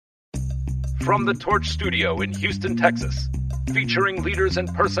From the Torch Studio in Houston, Texas, featuring leaders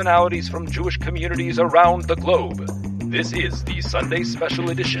and personalities from Jewish communities around the globe, this is the Sunday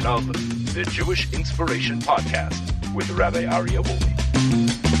special edition of the Jewish Inspiration Podcast with Rabbi Aryeh Wolbe.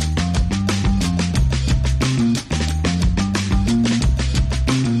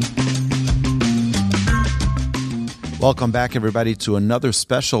 Welcome back, everybody, to another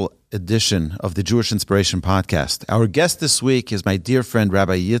special edition of the Jewish Inspiration Podcast. Our guest this week is my dear friend,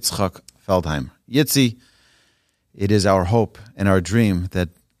 Rabbi Yitzchak Feldheim. Yitzi, it is our hope and our dream that,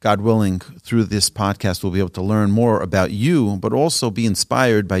 God willing, through this podcast, we'll be able to learn more about you, but also be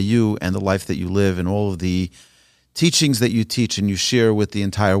inspired by you and the life that you live and all of the teachings that you teach and you share with the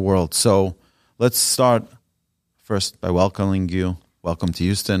entire world. So let's start first by welcoming you. Welcome to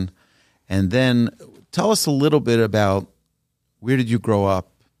Houston. And then tell us a little bit about where did you grow up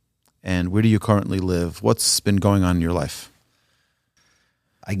and where do you currently live? What's been going on in your life?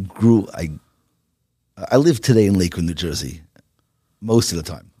 I live today in Lakewood, New Jersey, most of the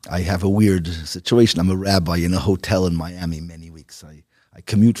time. I have a weird situation. I'm a rabbi in a hotel in Miami many weeks. I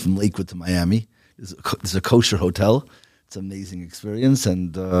commute from Lakewood to Miami. There's a kosher hotel. It's an amazing experience,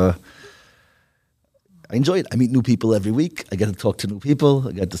 and I enjoy it. I meet new people every week. I get to talk to new people.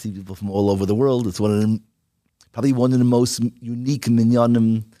 I get to see people from all over the world. It's probably one of the most unique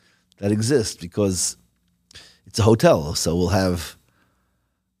minyanim that exists because it's a hotel. So we'll have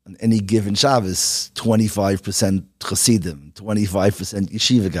on any given Shabbos 25% Hasidim, 25%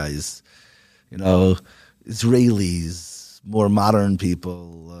 yeshiva guys, Israelis, more modern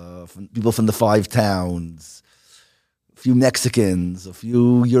people, people from the five towns, a few Mexicans, a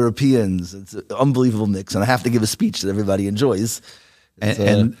few Europeans. It's an unbelievable mix, and I have to give a speech that everybody enjoys.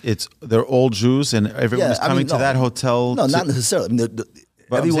 They're all Jews, and everyone is coming to that hotel. No, not necessarily.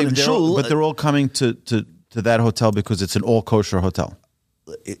 Everyone in shul, but they're all coming to that hotel because it's an all kosher hotel.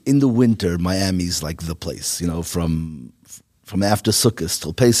 In the winter, Miami's like the place. From after Sukkot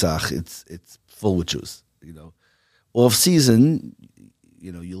till Pesach, it's full with Jews. Off season,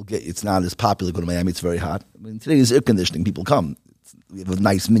 you'll get. It's not as popular to go to Miami. It's very hot. I mean, today is air conditioning. People come. We have a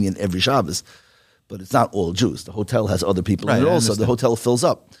nice minyan every Shabbos, but it's not all Jews. The hotel has other people in it also. The hotel fills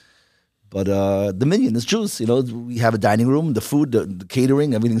up. But the minyan is Jews. We have a dining room, the food, the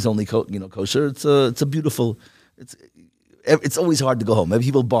catering, everything's only kosher. It's a beautiful. It's always hard to go home. Maybe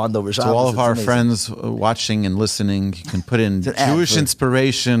people bond over Shabbos. So all of our friends watching and listening, you can put in Jewish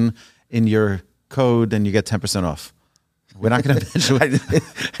Inspiration in your code, and you get 10% off. We're not going to mention. I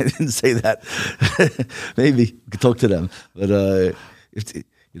didn't say that. Maybe we could talk to them, but So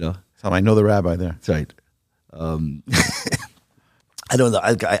I know the rabbi there. That's right. I don't know.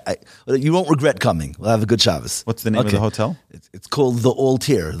 You won't regret coming. We'll have a good Shabbos. What's the name of the hotel? It's called the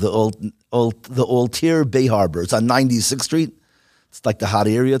Altair. The Altair Bay Harbor. It's on 96th Street. It's like the hot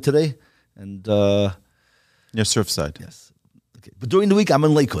area today, and near Surfside. Yes. Okay. But during the week, I'm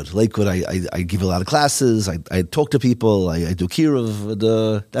in Lakewood. Lakewood, I give a lot of classes. I talk to people. I do kiruv.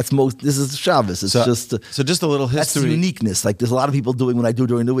 This is Shabbos. It's just a little history. That's the uniqueness. Like there's a lot of people doing what I do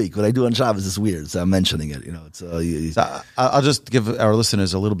during the week. What I do on Shabbos is weird. So I'm mentioning it. I'll just give our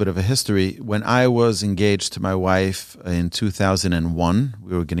listeners a little bit of a history. When I was engaged to my wife in 2001,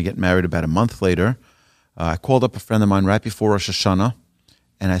 we were going to get married about a month later. I called up a friend of mine right before Rosh Hashanah,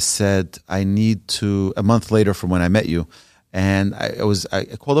 and I said, I need to, a month later from when I met you, and I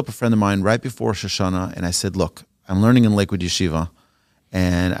called up a friend of mine right before Rosh Hashanah, and I said, look, I'm learning in Lakewood Yeshiva,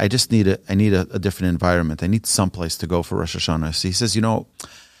 and I just need a different environment. I need someplace to go for Rosh Hashanah. So he says,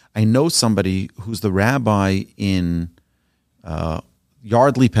 I know somebody who's the rabbi in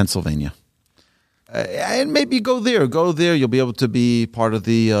Yardley, Pennsylvania. And maybe go there. You'll be able to be part of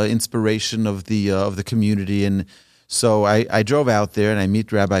the inspiration of the community. And so I drove out there and I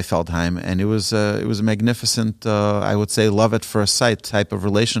meet Rabbi Feldheim, and it was a magnificent, I would say, love at first sight type of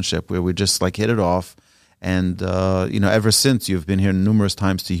relationship where we just like hit it off. And ever since, you've been here numerous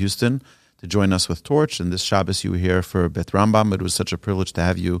times to Houston to join us with Torch, and this Shabbos you were here for Bet Rambam. It was such a privilege to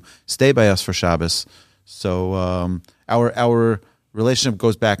have you stay by us for Shabbos. So our relationship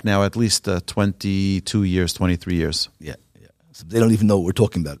goes back now at least 22 years, 23 years. Yeah. So they don't even know what we're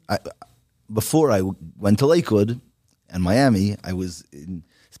talking about. Before I went to Lakewood and Miami, I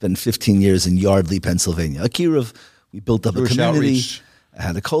spent 15 years in Yardley, Pennsylvania. Akirev, we built up Jewish a community. Outreach. I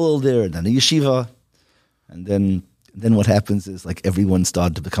had a kollel there, and then a yeshiva. And then what happens is like everyone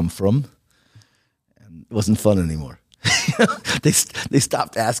started to become from, and it wasn't fun anymore. They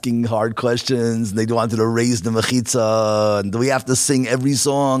stopped asking hard questions. They wanted to raise the mechitza, and do we have to sing every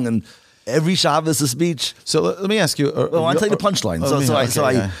song and every Shabbos a speech? So let me ask you. Well, I'll tell you the punchline.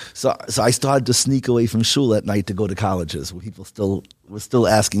 So I started to sneak away from shul at night to go to colleges where people still was still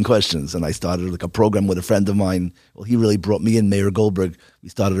asking questions, and I started like a program with a friend of mine. Well, he really brought me in, Mayor Goldberg. We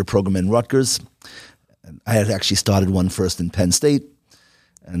started a program in Rutgers, and I had actually started one first in Penn State,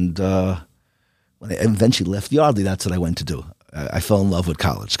 and when I eventually left Yardley, that's what I went to do. I fell in love with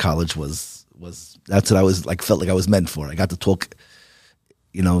college. College was that's what I was like, felt like I was meant for. I got to talk,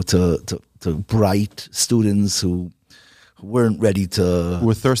 to bright students who weren't ready to.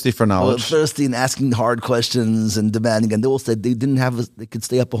 We're thirsty for knowledge. Thirsty and asking hard questions and demanding. And they all said they they could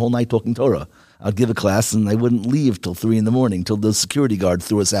stay up a whole night talking Torah. I'd give a class and I wouldn't leave till 3 a.m, till the security guard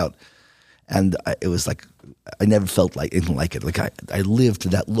threw us out. And it was like, I never felt like anything like it. Like I lived to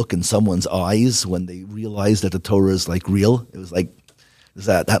that look in someone's eyes when they realized that the Torah is like real. It was like,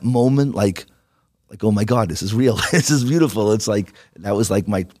 that moment, like, oh my God, this is real. This is beautiful. It's like, that was like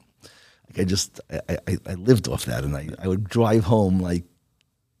I lived off that, and I would drive home like,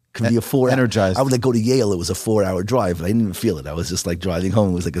 could be a 4 hour. Energized. I would like go to Yale. It was a 4-hour drive, but I didn't even feel it. I was just like driving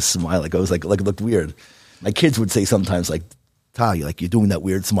home. It was like a smile. Like I was like it looked weird. My kids would say sometimes like, "Ta, you're doing that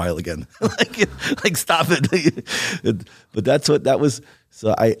weird smile again." like stop it. But that's what that was.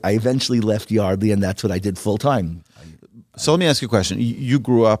 So I eventually left Yardley, and that's what I did full time. So let me ask you a question. You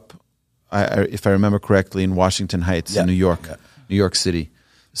grew up, if I remember correctly, in Washington Heights, in New York, New York City.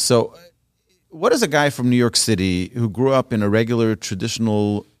 So what is a guy from New York City who grew up in a regular,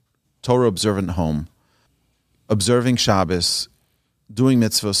 traditional, Torah-observant home, observing Shabbos, doing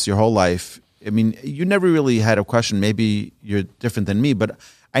mitzvahs your whole life? I mean, you never really had a question. Maybe you're different than me, but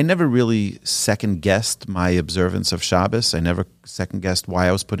I never really second-guessed my observance of Shabbos. I never second-guessed why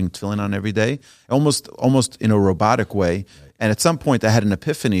I was putting tefillin on every day, almost in a robotic way. Right. And at some point, I had an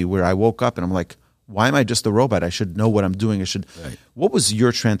epiphany where I woke up and I'm like, why am I just a robot? I should know what I'm doing. Right. What was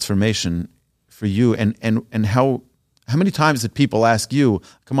your transformation for you? And how many times did people ask you,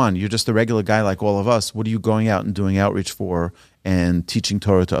 come on, you're just a regular guy like all of us. What are you going out and doing outreach for and teaching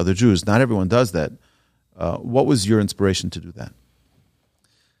Torah to other Jews? Not everyone does that. What was your inspiration to do that?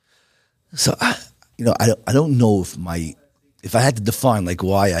 So, I don't know if I had to define like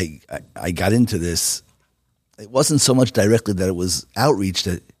why I got into this, it wasn't so much directly that it was outreach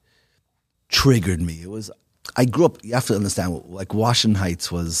that triggered me. It was, I grew up, you have to understand, like Washington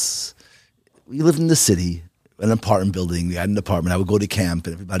Heights we lived in the city, an apartment building. We had an apartment. I would go to camp,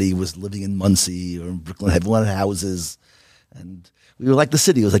 and everybody was living in Muncie or in Brooklyn. Everyone had houses, and we were like the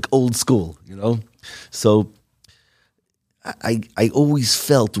city. It was like old school, So I always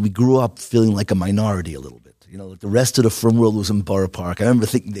felt we grew up feeling like a minority a little bit. Like the rest of the frum world was in Borough Park. I remember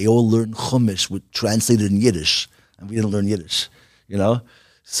thinking they all learned Chumash translated in Yiddish, and we didn't learn Yiddish.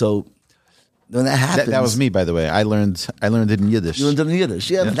 So when that happened, that was me, by the way. I learned it in Yiddish. You learned it in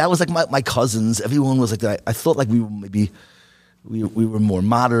Yiddish, yeah. But that was like my cousins. Everyone was like that. I thought like we were more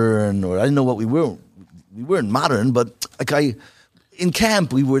modern, or I didn't know what we were. We weren't modern, but like in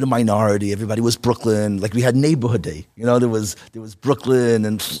camp we were the minority. Everybody was Brooklyn. Like we had neighborhood day. There was Brooklyn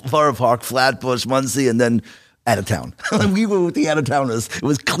and Borough Park, Flatbush, Muncie, and then out of town. We were with the out of towners. It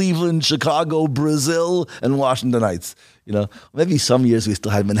was Cleveland, Chicago, Brazil, and Washington Heights. Maybe some years we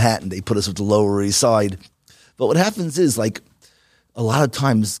still had Manhattan. They put us with the Lower East Side. But what happens is, like, a lot of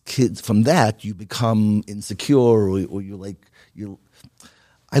times kids from that, you become insecure, or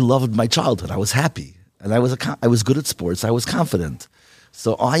I loved my childhood. I was happy. And I was good at sports. I was confident.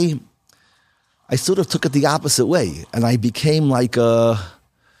 So I sort of took it the opposite way. And I became like a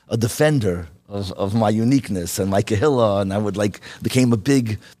defender of my uniqueness and my kahila. And I became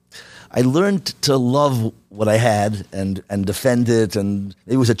I learned to love what I had and defend it, and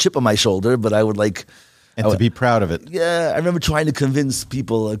it was a chip on my shoulder, but I would to be proud of it. Yeah, I remember trying to convince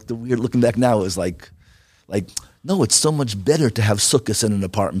people, like the weird looking back now is like, no, it's so much better to have sukkahs in an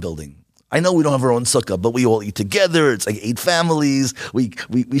apartment building. I know we don't have our own sukkah, but we all eat together. It's like 8 families. We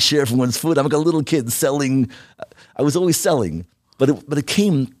share everyone's food. I'm like a little kid selling. I was always selling, but it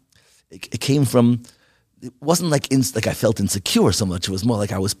came from. It wasn't like I felt insecure so much. It was more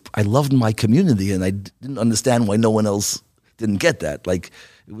like I loved my community, and I didn't understand why no one else didn't get that. Like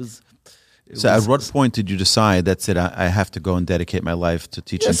at what point did you decide that's it? I have to go and dedicate my life to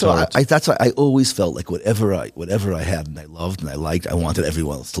teaching Torah? That's why I always felt like whatever I had and I loved and I liked, I wanted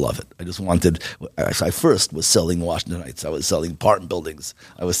everyone else to love it. I just wanted. I first was selling Washington Heights. I was selling apartment buildings.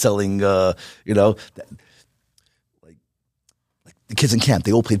 I was selling, like the kids in camp.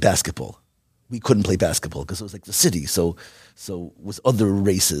 They all played basketball. We couldn't play basketball because it was like the city. So was other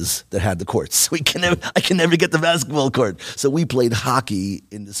races that had the courts. I can never get the basketball court. So we played hockey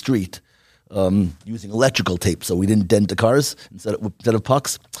in the street using electrical tape so we didn't dent the cars instead of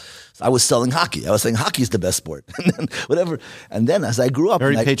pucks. So I was selling hockey. I was saying hockey's the best sport. And then whatever. And then as I grew up...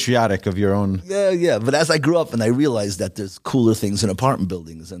 Very patriotic of your own... Yeah. But as I grew up and I realized that there's cooler things in apartment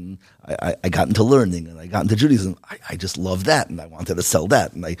buildings, and I got into learning and I got into Judaism, I just loved that and I wanted to sell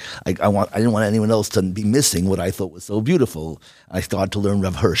that. And I didn't want anyone else to be missing what I thought was so beautiful. I started to learn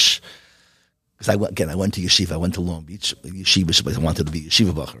Rav Hirsch. Because I went to yeshiva. I went to Long Beach, yeshiva, but I wanted to be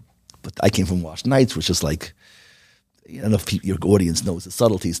yeshiva bacher. But I came from Wash Nights, which is like, I don't know if your audience knows the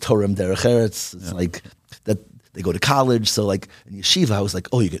subtleties. Torah derech eretz. It's like that they go to college. So like in yeshiva, I was like,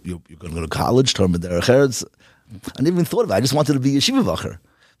 oh, you're going to go to college, Torah derech eretz. I didn't even thought of it. I just wanted to be yeshiva bacher.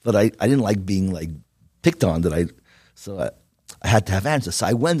 But I didn't like being like picked on. So I had to have answers. So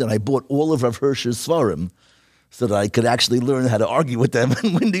I went and I bought all of Rav Hirsch's svarim, so that I could actually learn how to argue with them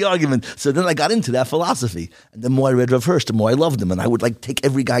and win the argument. So then I got into that philosophy. And the more I read Rav Hirsch, the more I loved him. And I would like take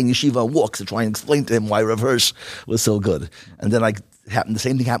every guy in yeshiva on walks to try and explain to him why Rav Hirsch was so good. And then the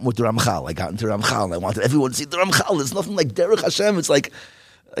same thing happened with the Ramchal. I got into Ramchal and I wanted everyone to see the Ramchal. There's nothing like Derech Hashem. It's like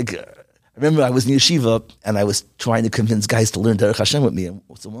I remember I was in yeshiva and I was trying to convince guys to learn Derech Hashem with me. And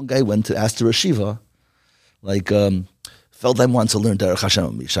so one guy went to ask the yeshiva, Feldheim wants to learn Derech Hashem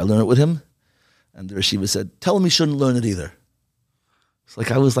with me. Should I learn it with him? And the Yeshiva said, tell him he shouldn't learn it either. It's like,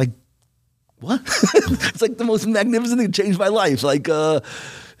 I was like, what? It's like the most magnificent thing. It changed my life. So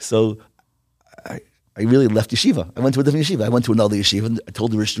I really left yeshiva. I went to a different yeshiva. I went to another yeshiva and I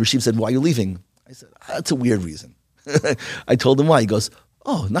told the yeshiva, said, why are you leaving? I said, that's a weird reason. I told him why. He goes,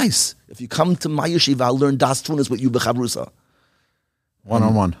 oh, nice. If you come to my yeshiva, I'll learn Das Tunas with you b'chavrusa.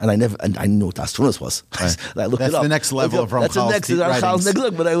 One-on-one. And I knew what Das Tunas was. Right. I looked That's it up. the next level of Ramchal's That's the next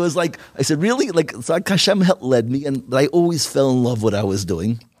look. But I was like, I said, really? So Hashem led me, but I always fell in love with what I was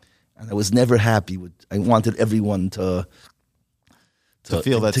doing. And I was never happy with, I wanted everyone to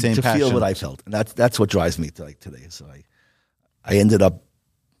feel that same passion. To feel what I felt. And that's what drives me to today. So I ended up,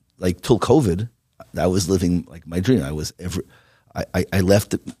 till COVID, I was living my dream. I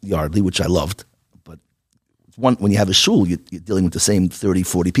left Yardley, which I loved. When you have a shul, you're dealing with the same 30,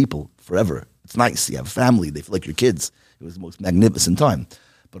 40 people forever. It's nice. You have a family. They feel like your kids. It was the most magnificent time.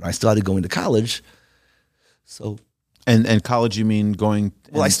 But I started going to college. So, and college, you mean going?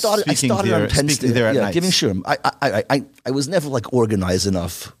 Well, I started on Penn State. There at nights. Giving shurim. I was never organized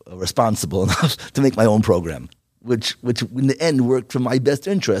enough, responsible enough to make my own program, which in the end worked for my best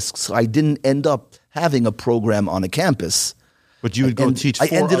interests. So I didn't end up having a program on a campus. But you would go teach. I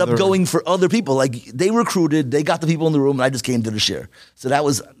ended up going for other people. They recruited, they got the people in the room, and I just came to the share. So that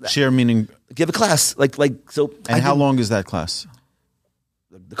was share meaning give a class. So. And how long is that class?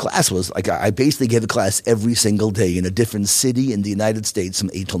 The class was I basically gave a class every single day in a different city in the United States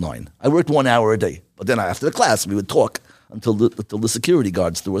from 8 till 9. I worked 1 hour a day, but then after the class we would talk until the security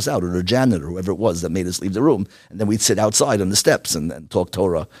guards threw us out, or the janitor, whoever it was that made us leave the room, and then we'd sit outside on the steps and talk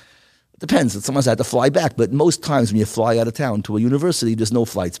Torah. Depends. Sometimes I had to fly back, but most times when you fly out of town to a university, there's no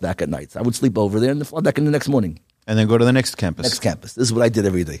flights back at night. I would sleep over there and fly back in the next morning. And then go to the next campus. This is what I did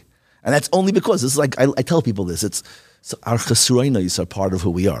every day. And that's only because this is I tell people this. So our chesronos are part of who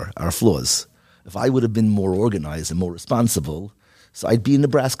we are, our flaws. If I would have been more organized and more responsible, so I'd be in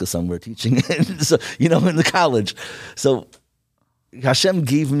Nebraska somewhere teaching, in the college. So Hashem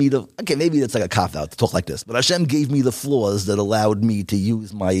gave me maybe that's like a cop-out to talk like this, but Hashem gave me the flaws that allowed me to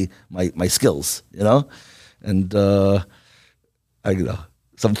use my skills, And, some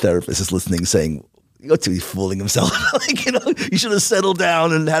therapist is listening saying, you're too fooling himself. You should have settled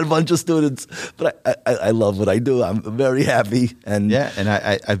down and had a bunch of students. But I love what I do. I'm very happy. And yeah, and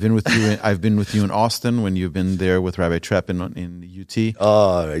I've been with you. I've been with you in Austin when you've been there with Rabbi Trepp in UT.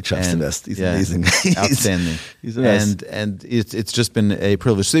 Oh, Rabbi Trepp's the best. He's amazing. Outstanding. He's the best. And it's just been a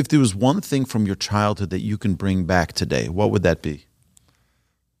privilege. So if there was one thing from your childhood that you can bring back today, what would that be?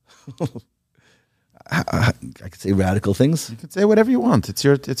 I could say radical things. You can say whatever you want. It's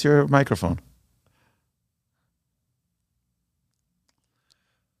your microphone.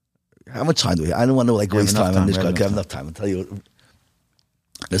 How much time do we have? I don't want to waste time on this. I have enough time. I'll tell you. I'm going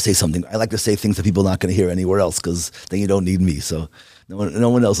to say something. I like to say things that people are not going to hear anywhere else, because then you don't need me. So no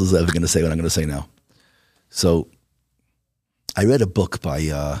one else is ever going to say what I'm going to say now. So I read a book by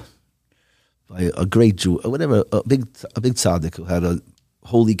a great Jew, or whatever, a big tzaddik who had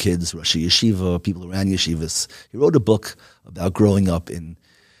holy kids, Rosh Yeshiva, people who ran yeshivas. He wrote a book about growing up in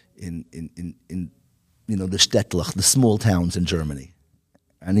the shtetl, the small towns in Germany.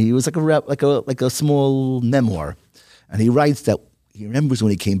 And he was like a small memoir, and he writes that he remembers when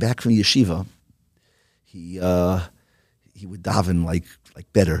he came back from yeshiva, he would daven like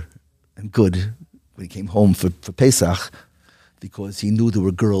better and good when he came home for Pesach, because he knew there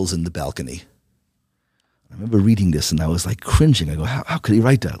were girls in the balcony. I remember reading this and I was like cringing. I go, how could he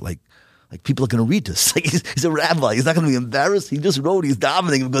write that? Like people are going to read this. Like he's a rabbi. He's not going to be embarrassed. He just wrote, he's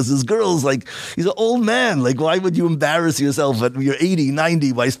davening because his girls, like, he's an old man. Like, why would you embarrass yourself when you're 80,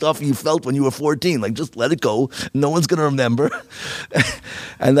 90 by stuff you felt when you were 14? Like, just let it go. No one's going to remember.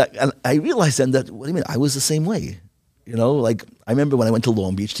 and I realized then that, what do you mean? I was the same way. You know, like, I remember when I went to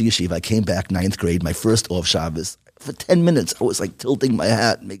Long Beach to yeshiva, I came back 9th grade, my first off Shabbos. For 10 minutes, I was like tilting my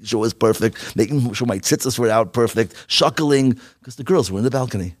hat, making sure it was perfect, making sure my tzitzis were out perfect, shuckling, because the girls were in the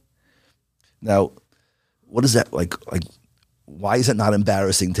balcony. Now, what is that like? Like, why is it not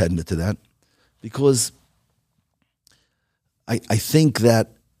embarrassing to admit to that? Because I think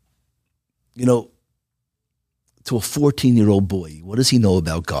that, you know, to a 14-year-old boy, what does he know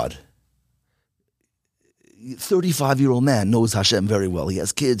about God? 35-year-old man knows Hashem very well. He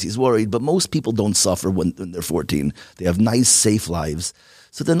has kids, he's worried, but most people don't suffer when they're 14. They have nice, safe lives.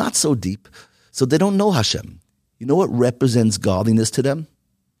 So they're not so deep. So they don't know Hashem. You know what represents godliness to them?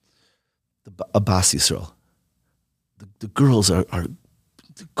 The Abbas Yisrael. The girls are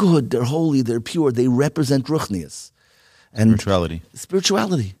good, they're holy, they're pure. They represent Ruchnius. And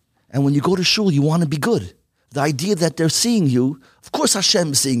spirituality. And when you go to shul, you want to be good. The idea that they're seeing you, of course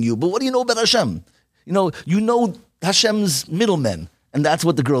Hashem's seeing you, but what do you know about Hashem? You know Hashem's middlemen, and that's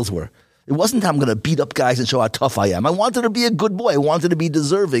what the girls were. It wasn't I'm going to beat up guys and show how tough I am. I wanted to be a good boy. I wanted to be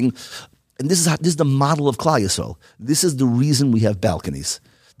deserving. And this is the model of Klal Yisrael. This is the reason we have balconies.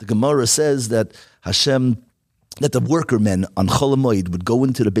 The Gemara says that that the worker men on Chol HaMoed would go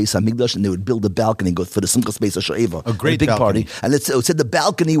into the Beis HaMikdash and they would build a balcony and go for the Simchas Beis HaShoeva. A great big balcony. party. And it said the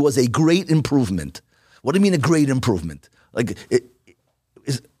balcony was a great improvement. What do you mean a great improvement? Like,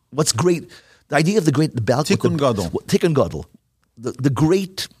 what's great? The idea of the balcony. Tikkun Gadol. Tikkun Gadol. The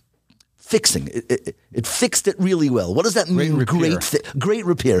great fixing. It fixed it really well. What does that mean? Great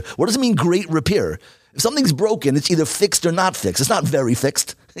repair. What does it mean, great repair? If something's broken, it's either fixed or not fixed. It's not very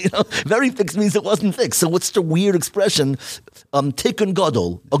fixed. Very fixed means it wasn't fixed. So what's the weird expression? Tikkun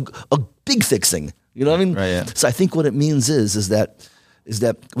Gadol, a big fixing. You know what I mean? Right, yeah. So I think what it means is that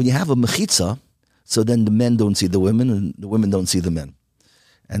when you have a mechitza, so then the men don't see the women and the women don't see the men.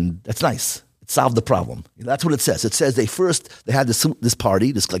 And that's nice. It solved the problem. That's what it says. It says they had this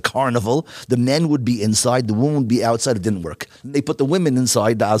party, this like carnival. The men would be inside, the women would be outside. It didn't work. And they put the women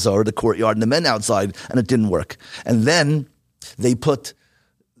inside the Azar, the courtyard, and the men outside, and it didn't work. And then they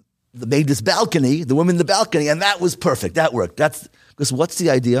made this balcony, the women in the balcony, and that was perfect. That worked. Because what's the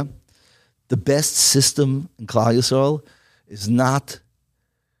idea? The best system in Klal Yisrael is not.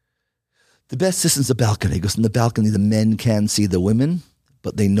 The best system is the balcony, because in the balcony the men can see the women,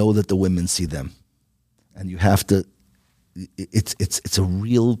 but they know that the women see them. And you have to, it's a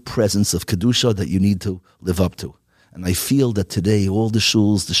real presence of Kedusha that you need to live up to. And I feel that today, all the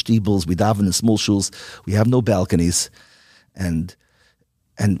shuls, the shtibels, we daven in small shuls, we have no balconies, and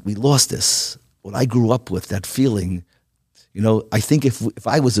we lost this. What I grew up with, that feeling, I think if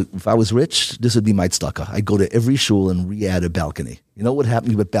I was rich, this would be my tzedakah. I'd go to every shul and re-add a balcony. You know what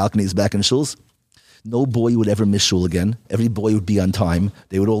happened with balconies back in shuls? No boy would ever miss shul again. Every boy would be on time.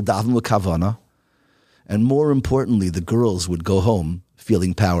 They would all daven with kavana. And more importantly, the girls would go home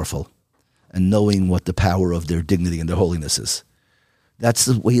feeling powerful and knowing what the power of their dignity and their holiness is. That's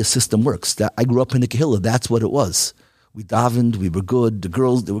the way a system works. I grew up in the Kehillah. That's what it was. We davened. We were good.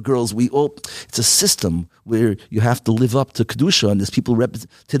 There were girls. It's a system where you have to live up to Kedusha, and there's people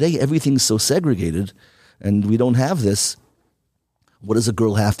today, everything's so segregated, and we don't have this. What does a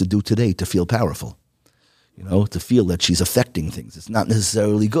girl have to do today to feel powerful? To feel that she's affecting things. It's not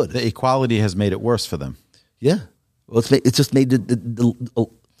necessarily good. The equality has made it worse for them. Yeah. Well, it's just made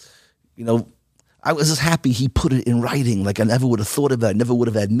I was just happy he put it in writing. Like I never would have thought about it. I never would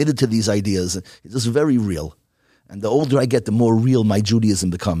have admitted to these ideas. It's just very real. And the older I get, the more real my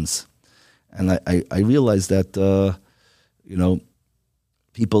Judaism becomes. And I realize that,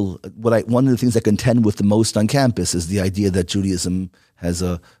 people, one of the things I contend with the most on campus is the idea that Judaism has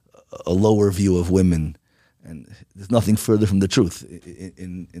a lower view of women. And there's nothing further from the truth.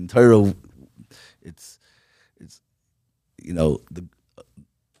 In Torah, it's the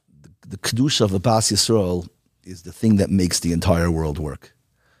kedusha of Abbas Yisrael is the thing that makes the entire world work.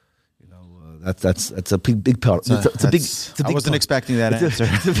 That's a big part. It's a big I wasn't expecting that answer.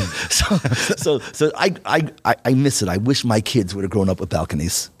 So I miss it. I wish my kids would have grown up with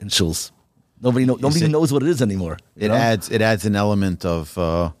balconies and shuls. Nobody knows what it is anymore. It adds an element of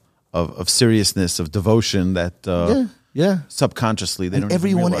seriousness, of devotion that subconsciously they don't.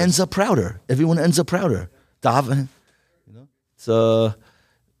 Everyone ends up prouder. Daven,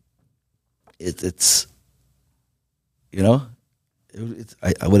 it's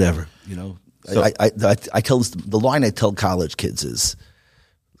Whatever, you know. So- I tell this, the line I tell college kids is,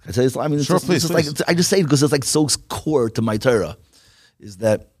 I tell you this, I mean, it's Sure, just, please, it's please. like, I just say it because it's like so core to my Torah, is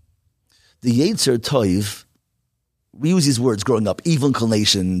that the Yetzer Tov, we use these words growing up, evil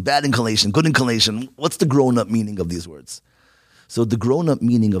inclination, bad inclination, good inclination. What's the grown-up meaning of these words? So the grown-up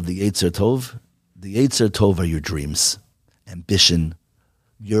meaning of the Yetzer Tov are your dreams, ambition,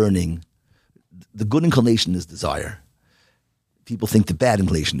 yearning. The good inclination is desire. People think the bad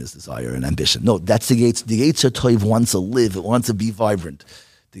inclination is desire and ambition. No, that's the Yetzer. The Yetzer Tov wants to live. It wants to be vibrant.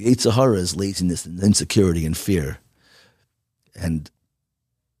 The Yetzer Hara is laziness and insecurity and fear. And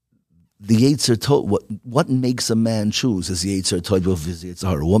the Yetzer Tov, what makes a man choose is the Yetzer Tov of his Yetzer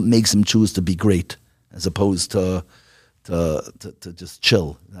Hara. What makes him choose to be great as opposed to just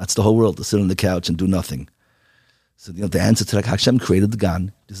chill? That's the whole world, to sit on the couch and do nothing. So, you know, the answer to that, Hashem created the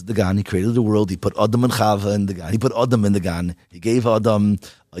Gan. This is the Gan. He created the world. He put Adam and Chava in the Gan. He put Adam in the Gan. He gave Adam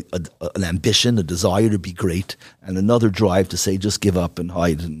an ambition, a desire to be great, and another drive to say, just give up and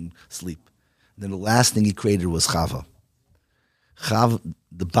hide and sleep. And then the last thing he created was Chava. Chava,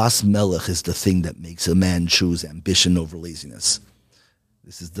 the Bas Melech, is the thing that makes a man choose ambition over laziness.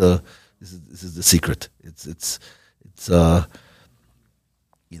 This is the secret. It's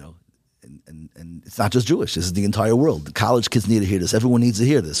you know. And it's not just Jewish. This is the entire world. The college kids need to hear this. Everyone needs to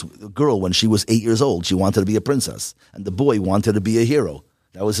hear this. The girl, when she was 8 years old, she wanted to be a princess. And the boy wanted to be a hero.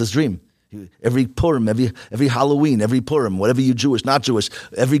 That was his dream. Every Purim, every Halloween, every Purim, whatever you Jewish, not Jewish,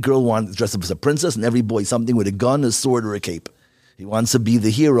 every girl wanted to dress up as a princess, and every boy something with a gun, a sword, or a cape. He wants to be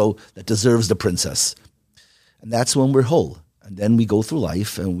the hero that deserves the princess. And that's when we're whole. And then we go through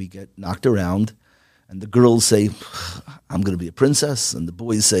life, and we get knocked around, and the girls say, I'm going to be a princess, and the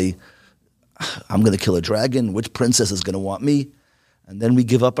boys say, I'm going to kill a dragon. Which princess is going to want me? And then we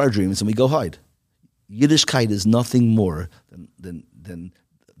give up our dreams and we go hide. Yiddishkeit is nothing more than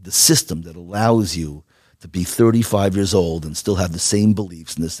the system that allows you to be 35 years old and still have the same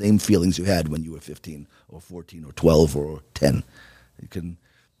beliefs and the same feelings you had when you were 15 or 14 or 12 or 10. To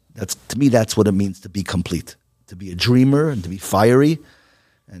me, that's what it means to be complete, to be a dreamer and to be fiery.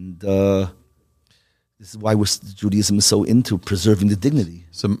 And this is why Judaism is so into preserving the dignity.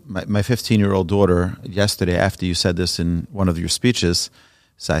 So my 15-year-old daughter, yesterday, after you said this in one of your speeches,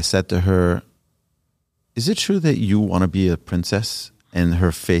 so I said to her, is it true that you want to be a princess? And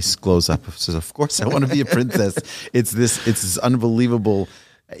her face glows up. She says, of course I want to be a princess. It's this unbelievable,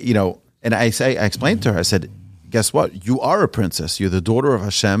 you know, and I explained to her, I said, guess what? You are a princess. You're the daughter of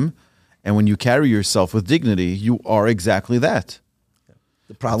Hashem. And when you carry yourself with dignity, you are exactly that.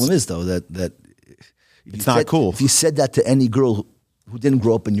 The problem is, though, that it's not cool. If you said that to any girl who didn't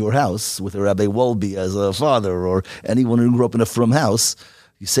grow up in your house with a Rabbi Wolbe as a father, or anyone who grew up in a frum house,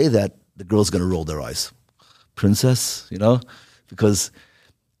 you say that, the girl's going to roll their eyes. Princess, you know, because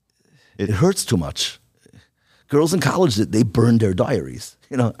it hurts too much. Girls in college, they burn their diaries.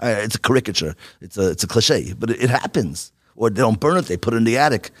 You know, it's a caricature. It's a cliche, but it happens. Or they don't burn it; they put it in the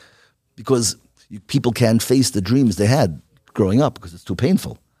attic because people can't face the dreams they had growing up because it's too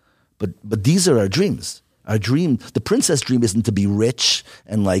painful. But these are our dreams. Our dream, the princess dream, isn't to be rich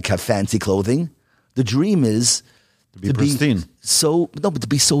and like have fancy clothing. The dream is to be pristine. But to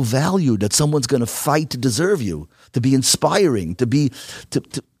be so valued that someone's going to fight to deserve you. To be inspiring. To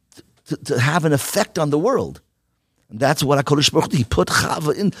have an effect on the world. And that's what HaKadosh Baruch Hu, he put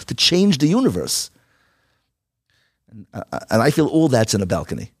Chava in to change the universe. And I feel all that's in a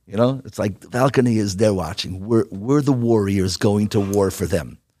balcony. You know, it's like the balcony is there watching. We're the warriors going to war for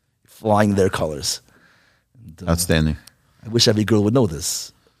them, flying their colors. And, outstanding. I wish every girl would know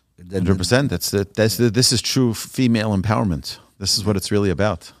this. 100%. This is true female empowerment. This is what it's really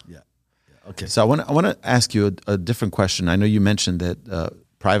about. Yeah. Okay. So I want to ask you a different question. I know you mentioned that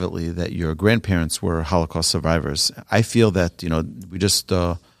privately that your grandparents were Holocaust survivors. I feel that we just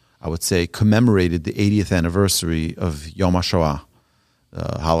I would say commemorated the 80th anniversary of Yom HaShoah,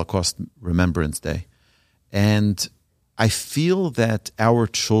 Holocaust Remembrance Day, and I feel that our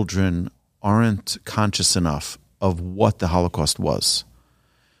children aren't conscious enough of what the Holocaust was.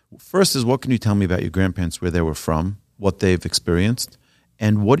 First is, what can you tell me about your grandparents, where they were from, what they've experienced,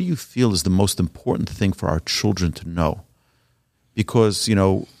 and what do you feel is the most important thing for our children to know? Because,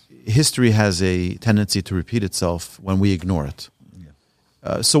 history has a tendency to repeat itself when we ignore it.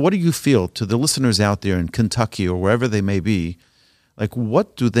 Yeah. So what do you feel, to the listeners out there in Kentucky or wherever they may be, like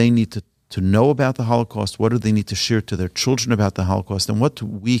what do they need to know about the Holocaust? What do they need to share to their children about the Holocaust? And what do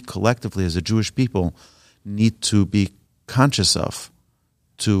we collectively as a Jewish people need to be conscious of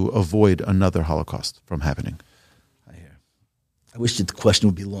to avoid another Holocaust from happening? I wish the question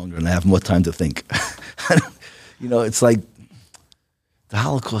would be longer and I have more time to think. It's like the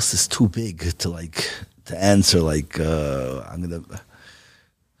Holocaust is too big to answer.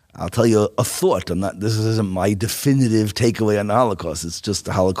 I'll tell you a thought. This isn't my definitive takeaway on the Holocaust. It's just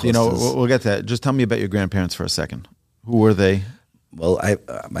the Holocaust. We'll get to that. Just tell me about your grandparents for a second. Who were they? Well,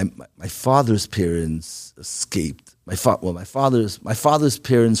 my father's parents escaped. My father's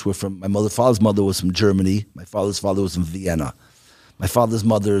parents were from my father's mother was from Germany. My father's father was from Vienna. My father's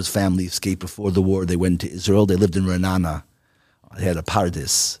mother's family escaped before the war. They went to Israel. They lived in Renana. They had a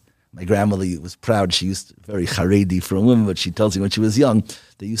pardes. My grandmother was proud. She used to, very Haredi for a woman, but she tells me when she was young,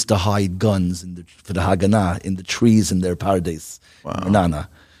 they used to hide guns for the Haganah in the trees in their pardes. Wow. In Renana.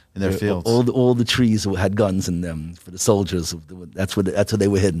 In their fields. All the trees had guns in them for the soldiers. That's where they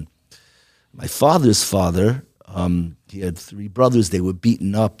were hidden. My father's father, he had 3 brothers. They were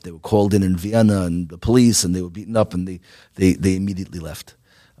beaten up. They were called in Vienna and the police, and they were beaten up, and they immediately left.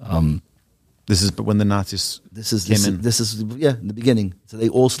 This is when the Nazis came in? This is in the beginning. So they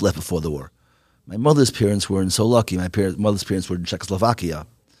also left before the war. My mother's parents weren't so lucky. My mother's parents were in Czechoslovakia,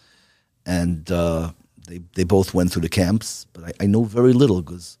 and they both went through the camps. But I know very little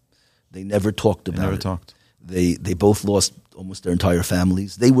because they never talked about it. They both lost almost their entire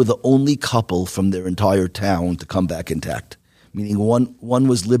families. They were the only couple from their entire town to come back intact. Meaning one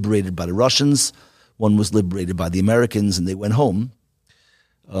was liberated by the Russians, one was liberated by the Americans, and they went home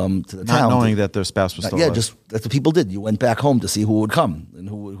to the town. Not knowing that their spouse was still alive. Just that's what people did. You went back home to see who would come and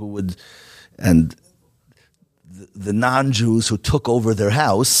who would. And the non-Jews who took over their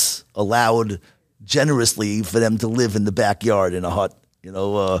house allowed generously for them to live in the backyard in a hut,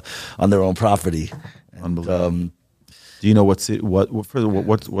 on their own property. Unbelievable. Do you know what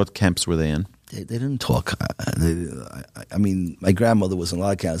camps were they in? They didn't talk. My grandmother was in a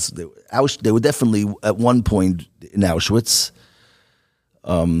lot of camps. They were definitely at one point in Auschwitz.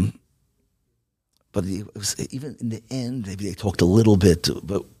 But it was, even in the end, maybe they talked a little bit.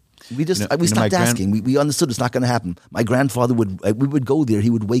 But we stopped asking. We understood it's not going to happen. My grandfather we would go there. He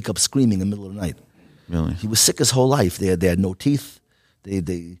would wake up screaming in the middle of the night. Really? He was sick his whole life. They had no teeth.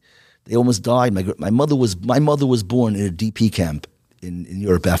 They almost died. My mother was born in a DP camp in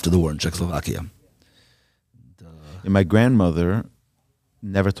Europe after the war in Czechoslovakia. And my grandmother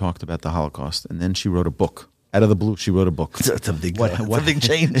never talked about the Holocaust, and then she wrote a book. Out of the blue, she wrote a book. It's a big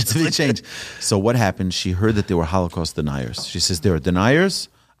change. It's a big change. So what happened? She heard that there were Holocaust deniers. She says, there are deniers.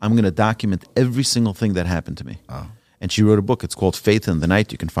 I'm going to document every single thing that happened to me. Oh. And she wrote a book. It's called Faith in the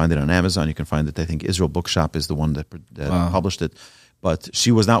Night. You can find it on Amazon. You can find it, I think, Israel Bookshop is the one that published it. But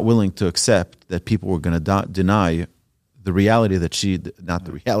she was not willing to accept that people were going to deny the reality that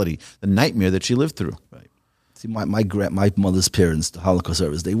the nightmare that she lived through. Right. See, my mother's parents, the Holocaust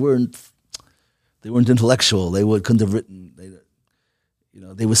survivors, they weren't intellectual. They couldn't have written.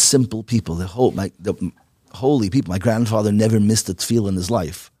 They were simple people. The holy people. My grandfather never missed a tefillah in his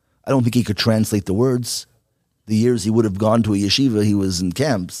life. I don't think he could translate the words. The years he would have gone to a yeshiva, he was in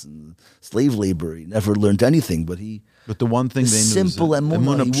camps and slave labor. He never learned anything, but the one thing they knew simple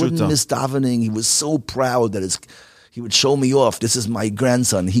emunah. He wouldn't miss davening. He was so proud that he would show me off. This is my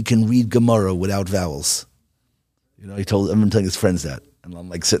grandson. He can read Gemara without vowels. I've been telling his friends that, and I'm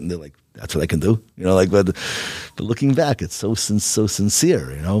like sitting there like, that's what I can do. But looking back, it's so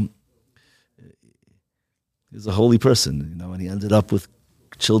sincere. He's a holy person. And he ended up with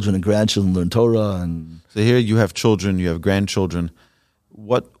children and grandchildren, learn Torah, and so here you have children, you have grandchildren.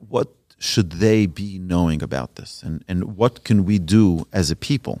 What should they be knowing about this, and what can we do as a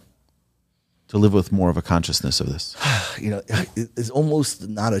people to live with more of a consciousness of this? It's almost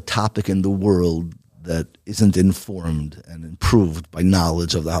not a topic in the world that isn't informed and improved by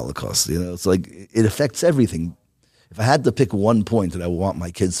knowledge of the Holocaust. It's like it affects everything. If I had to pick one point that I want my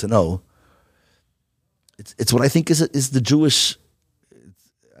kids to know, it's what I think is the Jewish.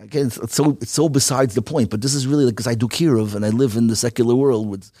 Again, it's so besides the point. But this is really because I do kiruv and I live in the secular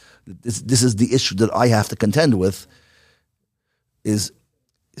world. This is the issue that I have to contend with. Is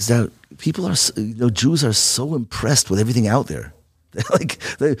that people are Jews are so impressed with everything out there.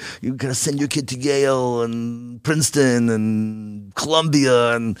 You gotta send your kid to Yale and Princeton and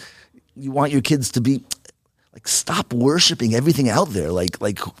Columbia, and you want your kids to be stop worshiping everything out there. We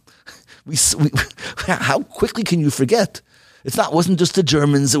how quickly can you forget? Wasn't just the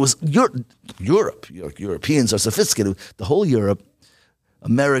Germans. It was Europe. Europeans are sophisticated. The whole Europe,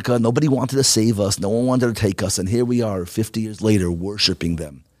 America. Nobody wanted to save us. No one wanted to take us, and here we are, 50 years later, worshiping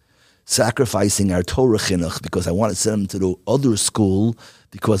them. Sacrificing our Torah chinuch because I want to send them to the other school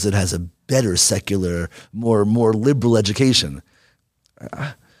because it has a better secular, more liberal education.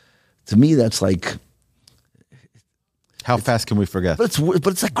 To me, that's like... How fast can we forget? But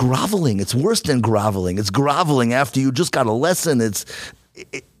it's like groveling. It's worse than groveling. It's groveling after you just got a lesson.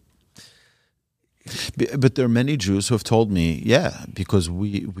 But there are many Jews who have told me, because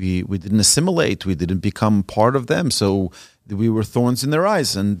we didn't assimilate, we didn't become part of them, so we were thorns in their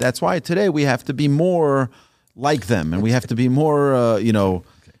eyes, and that's why today we have to be more like them, and we have to be more,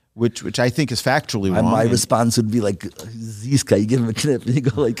 which I think is factually wrong. My response would be like, Zizka, you give him a knip, and you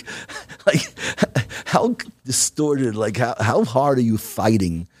go like how distorted, like how hard are you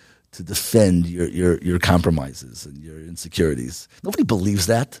fighting to defend your compromises and your insecurities? Nobody believes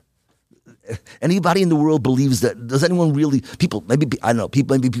that. Anybody in the world believes that? Does anyone really? People, maybe I don't know.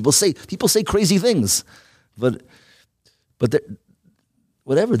 People say crazy things, but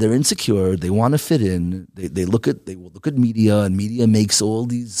whatever. They're insecure. They want to fit in. They will look at media, and media makes all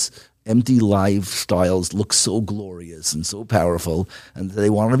these empty lifestyles look so glorious and so powerful, and they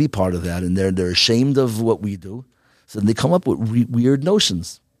want to be part of that, and they're ashamed of what we do, so they come up with weird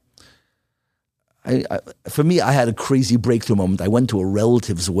notions. For me, I had a crazy breakthrough moment. I went to a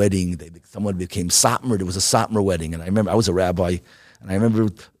relative's wedding. Someone became Satmar. There was a Satmar wedding, and I remember I was a rabbi, and I remember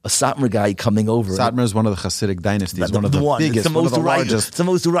a Satmar guy coming over. Satmar is one of the Hasidic dynasties, one of the biggest, it's the most largest. It's the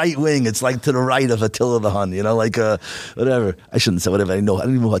most right wing. It's like to the right of Attila the Hun, like whatever. I shouldn't say whatever. I don't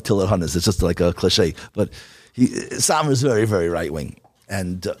even know who Attila the Hun is. It's just like a cliche. But Satmar is very, very right wing.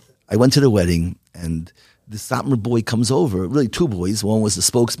 And I went to the wedding, and the Satmar boy comes over, really two boys. One was the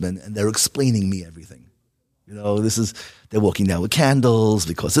spokesman, and they're explaining me everything. They're walking down with candles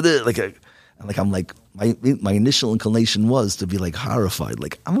because of it. I'm like, my initial inclination was to be like horrified.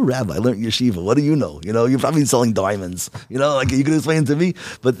 Like, I'm a rabbi, I learned yeshiva. What do you know? You're probably selling diamonds. You can explain it to me.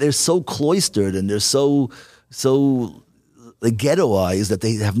 But they're so cloistered and they're so like ghettoized that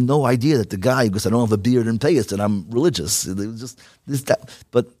they have no idea that the guy, because I don't have a beard and payas, and I'm religious.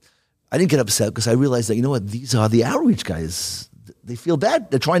 But I didn't get upset because I realized that, these are the outreach guys. They feel bad.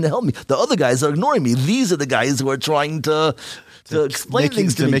 They're trying to help me. The other guys are ignoring me. These are the guys who are trying to explain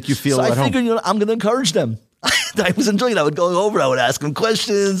things to me. Make you feel so at I figured, I'm going to encourage them. I was enjoying it. I would go over, I would ask them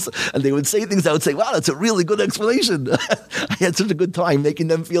questions, and they would say things. I would say, wow, that's a really good explanation. I had such a good time making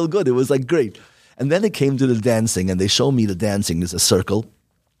them feel good. It was like great. And then it came to the dancing, and they showed me the dancing. There's a circle.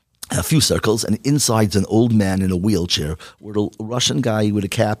 A few circles, and inside's an old man in a wheelchair with a Russian guy with a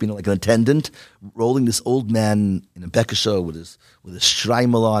cap, like an attendant, rolling this old man in a bekasha with his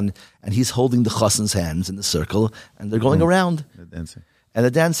shtreimel on, and he's holding the chassan's hands in the circle, and they're going around. They're dancing. And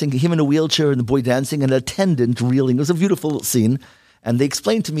they're dancing, him in a wheelchair and the boy dancing, and an attendant reeling. It was a beautiful scene. And they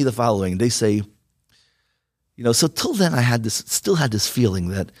explained to me the following. They say, so till then I still had this feeling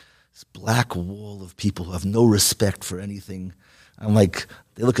that this black wall of people who have no respect for anything. I'm like,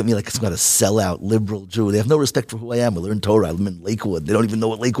 they look at me like it's got a sellout liberal Jew. They have no respect for who I am. I learn Torah. I'm in Lakewood. They don't even know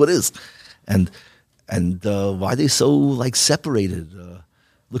what Lakewood is. And why are they so separated?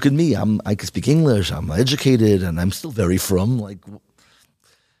 Look at me. I can speak English. I'm educated, and I'm still very frum.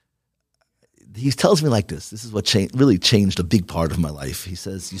 He tells me like this. This is what really changed a big part of my life. He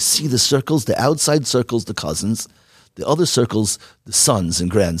says, you see the circles, the outside circles, the cousins, the other circles, the sons and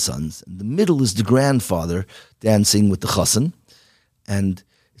grandsons. And the middle is the grandfather dancing with the chassan. And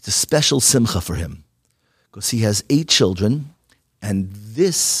it's a special simcha for him because he has 8 children, and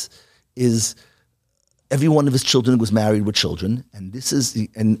this is every one of his children was married with children, and this is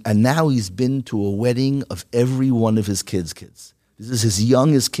and now he's been to a wedding of every one of his kids. This is his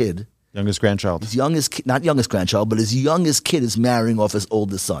youngest kid, youngest grandchild. His youngest, not youngest grandchild, but his youngest kid is marrying off his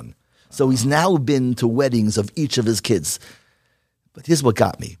oldest son. So he's now been to weddings of each of his kids. But here's what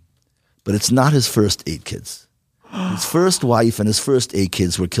got me. But it's not his first 8 kids. His first wife and his first 8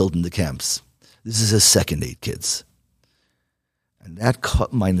 kids were killed in the camps. This is his second 8 kids. And that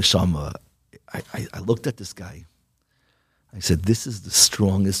caught my neshama. I looked at this guy. I said, this is the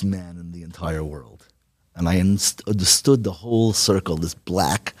strongest man in the entire world. And I understood the whole circle, this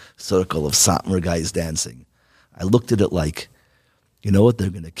black circle of Satmar guys dancing. I looked at it like, you know what, they're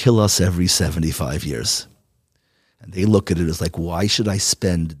going to kill us every 75 years. And they look at it as like, why should I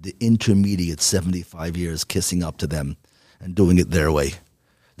spend the intermediate 75 years kissing up to them and doing it their way?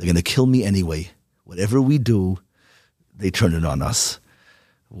 They're going to kill me anyway. Whatever we do, they turn it on us.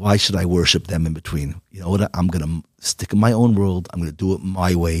 Why should I worship them in between? You know what? I'm going to stick in my own world. I'm going to do it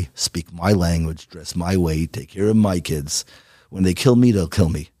my way, speak my language, dress my way, take care of my kids. When they kill me, they'll kill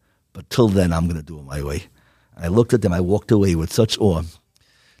me. But till then, I'm going to do it my way. And I looked at them. I walked away with such awe.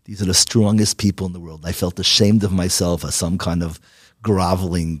 These are the strongest people in the world. I felt ashamed of myself as some kind of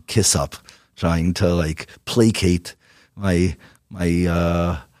groveling kiss-up, trying to like placate my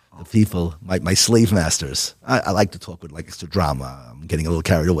people, my slave masters. I like to talk with like extra drama. I'm getting a little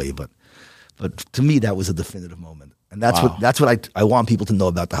carried away, but to me that was a definitive moment, and that's what I want people to know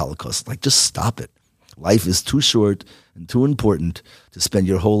about the Holocaust. Like, just stop it. Life is too short and too important to spend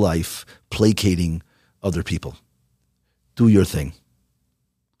your whole life placating other people. Do your thing.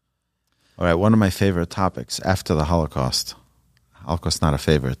 All right, one of my favorite topics after the Holocaust, Holocaust not a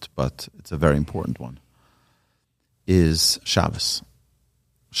favorite, but it's a very important one, is Shabbos.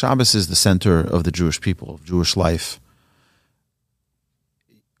 Shabbos is the center of the Jewish people, of Jewish life.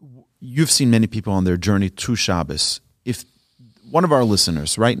 You've seen many people on their journey to Shabbos. If one of our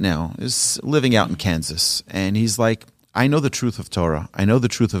listeners right now is living out in Kansas, and he's like, I know the truth of Torah, I know the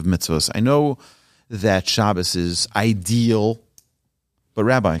truth of mitzvahs, I know that Shabbos is ideal, but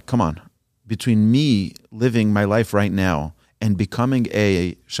Rabbi, come on. Between me living my life right now and becoming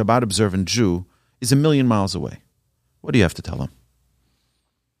a Shabbat observant Jew is 1,000,000 miles away. What do you have to tell them?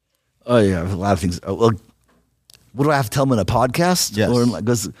 Oh, yeah, a lot of things. Well, what do I have to tell them in a podcast? Yes.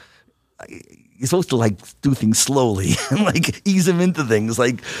 Because you're supposed to like do things slowly and like ease them into things.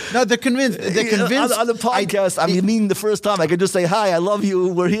 Like No, they're convinced. They're convinced. On the podcast, I mean, the first time I could just say, hi, I love you.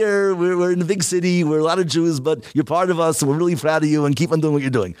 We're here. We're in the big city. We're a lot of Jews, but you're part of us. And we're really proud of you and keep on doing what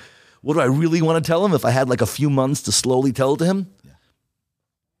you're doing. What do I really want to tell him if I had like a few months to slowly tell it to him? Yeah.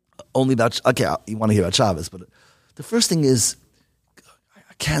 Only about, okay, you want to hear about Shabbos, but the first thing is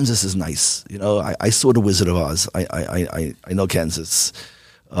Kansas is nice. You know, I saw the Wizard of Oz. I know Kansas.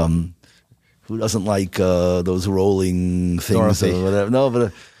 Who doesn't like those rolling things Dorothy. or whatever? No,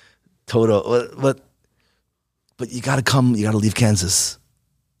 but Toto. But you got to come. You got to leave Kansas.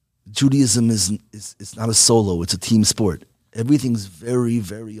 Judaism is not a solo. It's a team sport. Everything's very,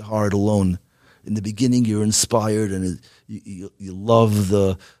 very hard alone. In the beginning, you're inspired and you love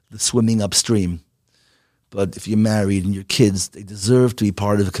the swimming upstream. But if you're married and your kids, they deserve to be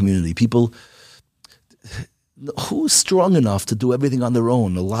part of the community. People, who's strong enough to do everything on their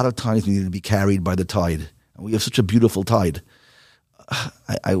own? A lot of times we need to be carried by the tide. And we have such a beautiful tide.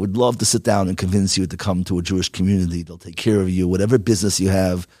 I would love to sit down and convince you to come to a Jewish community. They'll take care of you. Whatever business you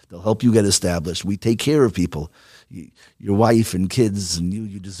have, they'll help you get established. We take care of people. Your wife and kids, and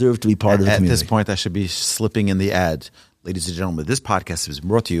you deserve to be part of the community. At this point, I should be slipping in the ad. Ladies and gentlemen, this podcast is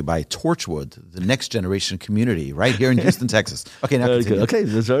brought to you by Torchwood, the next generation community, right here in Houston, Texas. Okay, now continue. Okay,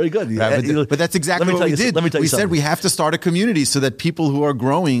 that's very good. Right, but that's exactly what we did. We said we have to start a community so that people who are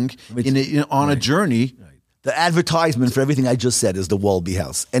growing on a journey. Right. The advertisement for everything I just said is the Wolbe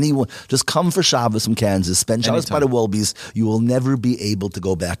House. Anyone, just come for Shabbos from Kansas, spend Shabbos by the Wolbes. You will never be able to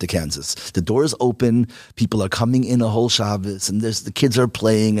go back to Kansas. The door's open. People are coming in a whole Shabbos, and the kids are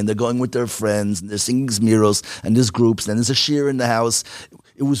playing, and they're going with their friends, and they're singing Zmiros, and there's groups, and there's a shir in the house.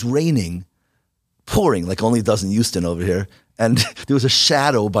 It was raining, pouring, like only it does in Houston over here, and there was a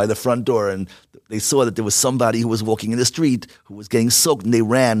shadow by the front door, and they saw that there was somebody who was walking in the street who was getting soaked, and they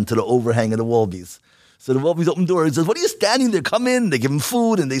ran to the overhang of the Wolbes. So the Wolbes opened the door and says, what are you standing there? Come in. They give him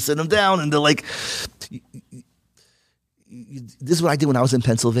food and they sit him down and they're like, this is what I did when I was in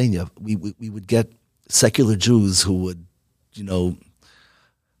Pennsylvania. We would get secular Jews who would,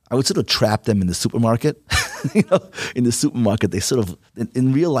 I would sort of trap them in the supermarket. In the supermarket, they sort of,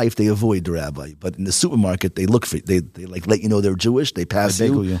 in real life, they avoid the rabbi. But in the supermarket, they look for, they like let you know they're Jewish. They pass They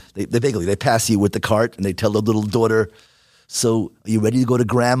bagel you. They pass you with the cart and they tell the little daughter, so are you ready to go to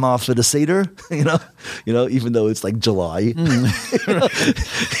grandma for the Seder? Even though it's like July.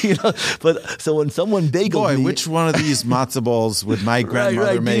 But so when someone bagels me, which one of these matzo balls would my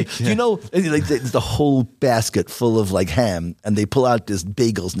grandmother make? There's the whole basket full of like ham, and they pull out this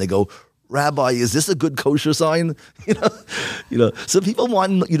bagels and they go, Rabbi, is this a good kosher sign? So people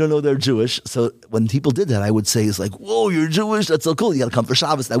want you to know they're Jewish. So when people did that, I would say, it's like, whoa, you're Jewish? That's so cool. You got to come for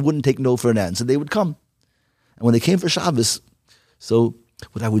Shabbos. I wouldn't take no for an answer. They would come. And when they came for Shabbos, so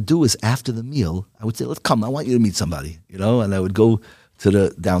what I would do is after the meal, I would say, let's come. I want you to meet somebody, And I would go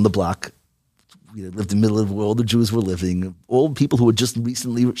down the block. We lived in the middle of where all the Jews were living, all people who had just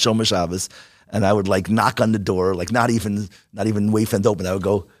recently Shomer Shabbos. And I would like knock on the door, like not even wait for them to open. I would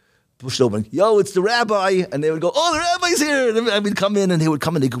go, push it open. Yo, it's the rabbi. And they would go, oh, the rabbi's here. And I would come in and they would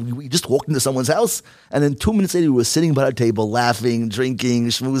come and we just walked into someone's house. And then 2 minutes later, we were sitting by our table, laughing, drinking,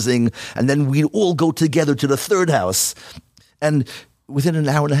 schmoozing. And then we'd all go together to the third house. And within an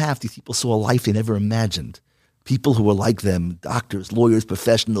hour and a half, these people saw a life they never imagined. People who were like them, doctors, lawyers,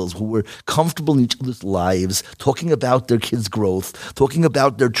 professionals, who were comfortable in each other's lives, talking about their kids' growth, talking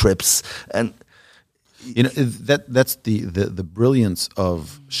about their trips. And that's the brilliance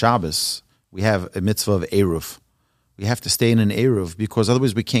of Shabbos. We have a mitzvah of Eruv. We have to stay in an Eruv because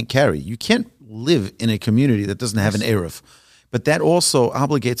otherwise we can't carry. You can't live in a community that doesn't have an Eruv. But that also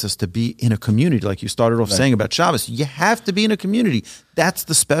obligates us to be in a community, like you started off saying about Shabbos. You have to be in a community. That's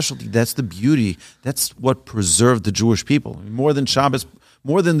the specialty. That's the beauty. That's what preserved the Jewish people. More than Shabbos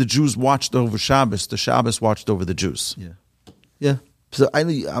more than the Jews watched over Shabbos, the Shabbos watched over the Jews. Yeah. So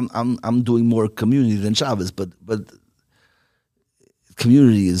I'm doing more community than Shabbos, but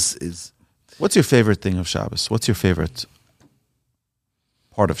community is. What's your favorite thing of Shabbos? What's your favorite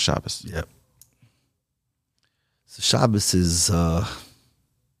part of Shabbos? Yeah. So Shabbos is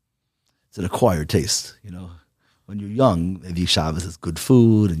it's an acquired taste, you know. When you're young, maybe Shabbos is good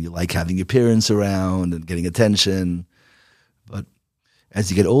food and you like having your parents around and getting attention. But as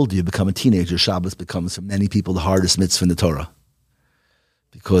you get older, you become a teenager, Shabbos becomes for many people the hardest mitzvah in the Torah.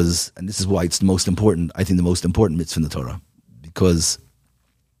 Because, and this is why it's the most important, I think the most important mitzvah in the Torah. Because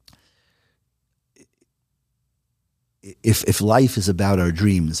if life is about our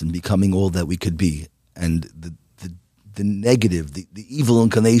dreams and becoming all that we could be, and the negative, the evil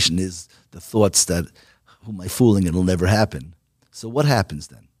inclination is the thoughts that, who am I fooling, it'll never happen. So what happens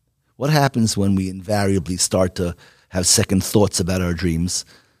then? What happens when we invariably start to have second thoughts about our dreams?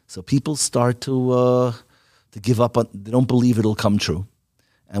 So people start to give up on, they don't believe it'll come true.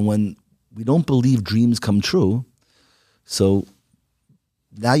 And when we don't believe dreams come true, so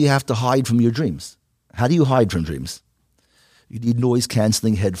now you have to hide from your dreams. How do you hide from dreams? You need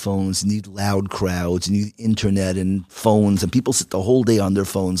noise-canceling headphones, you need loud crowds, you need internet and phones, and people sit the whole day on their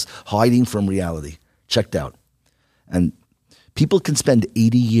phones hiding from reality, checked out. And people can spend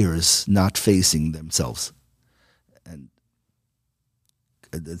 80 years not facing themselves. And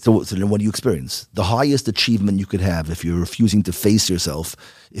so then what do you experience? The highest achievement you could have if you're refusing to face yourself,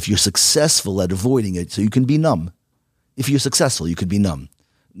 if you're successful at avoiding it, so you can be numb. If you're successful, you could be numb.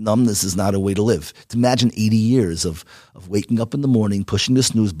 Numbness is not a way to live. To imagine 80 years of waking up in the morning, pushing the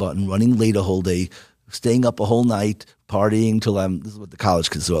snooze button, running late a whole day, staying up a whole night, partying till this is what the college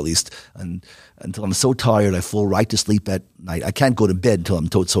kids do at least, and until I'm so tired I fall right to sleep at night. I can't go to bed until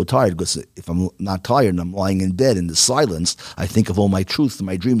I'm so tired, because if I'm not tired and I'm lying in bed in the silence, I think of all my truths and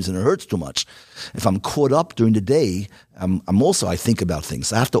my dreams and it hurts too much. If I'm caught up during the day, I'm also, I think about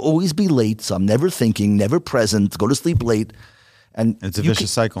things. I have to always be late, so I'm never thinking, never present, go to sleep late. And it's a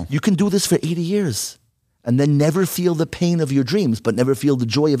vicious cycle. You can do this for 80 years and then never feel the pain of your dreams, but never feel the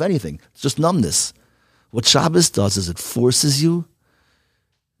joy of anything. It's just numbness. What Shabbos does is it forces you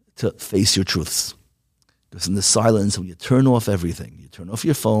to face your truths. Because in the silence, when you turn off everything, you turn off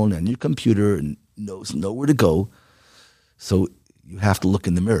your phone and your computer and knows nowhere to go, so you have to look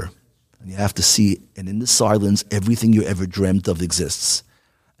in the mirror. And you have to see, and in the silence, everything you ever dreamt of exists.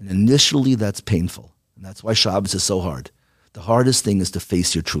 And initially, that's painful. And that's why Shabbos is so hard. The hardest thing is to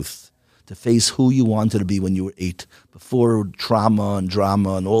face your truth, to face who you wanted to be when you were 8, before trauma and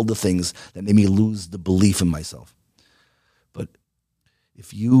drama and all the things that made me lose the belief in myself. But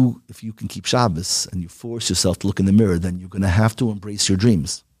if you can keep Shabbos and you force yourself to look in the mirror, then you're going to have to embrace your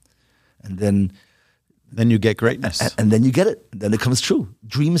dreams. And then you get greatness. And then you get it. Then it comes true.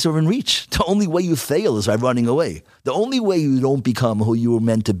 Dreams are in reach. The only way you fail is by running away. The only way you don't become who you were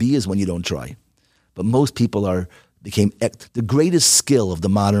meant to be is when you don't try. But most people the greatest skill of the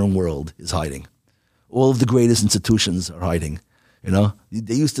modern world is hiding. All of the greatest institutions are hiding. You know,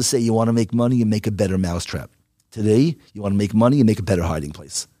 they used to say you want to make money and make a better mousetrap. Today, you want to make money and make a better hiding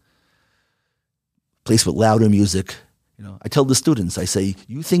place. Place with louder music. You know, I tell the students, I say,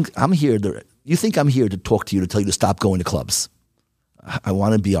 you think I'm here to talk to you, to tell you to stop going to clubs. I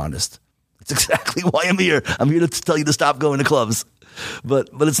want to be honest. It's exactly why I'm here. I'm here to tell you to stop going to clubs. But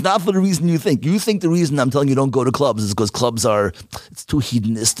it's not for the reason you think. You think the reason I'm telling you don't go to clubs is because clubs it's too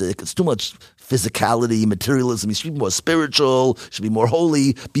hedonistic. It's too much physicality, materialism. You should be more spiritual, you should be more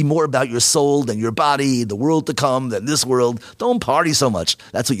holy, be more about your soul than your body, the world to come than this world. Don't party so much.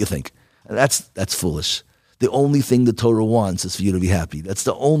 That's what you think. And that's foolish. The only thing the Torah wants is for you to be happy. That's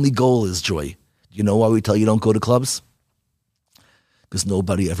the only goal is joy. Do you know why we tell you don't go to clubs? Because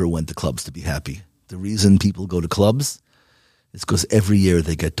nobody ever went to clubs to be happy. The reason people go to clubs is because every year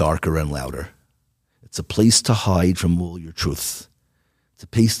they get darker and louder. It's a place to hide from all your truths. It's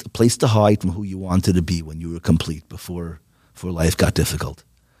a place to hide from who you wanted to be when you were complete, before life got difficult.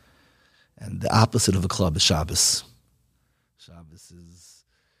 And the opposite of a club is Shabbos. Shabbos is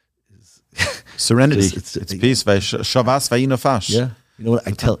serenity. It's peace. Shabbos vayinofash. Yeah. You know what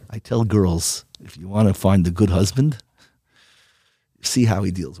I tell girls, if you want to find a good husband, see how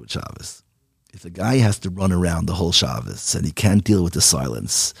he deals with Shabbos. If a guy has to run around the whole Shabbos and he can't deal with the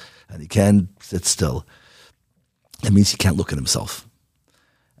silence and he can't sit still, that means he can't look at himself.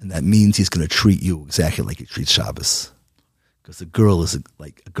 And that means he's going to treat you exactly like he treats Shabbos. Because a girl is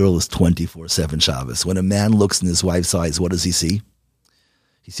 24/7 Shabbos. When a man looks in his wife's eyes, what does he see?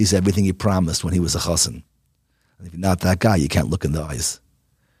 He sees everything he promised when he was a chassan. And if you're not that guy, you can't look in the eyes.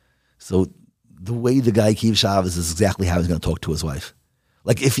 So the way the guy keeps Shabbos is exactly how he's going to talk to his wife.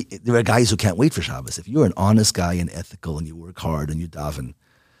 Like there are guys who can't wait for Shabbos. If you're an honest guy and ethical and you work hard and you daven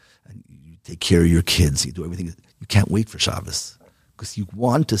and you take care of your kids, you do everything, you can't wait for Shabbos because you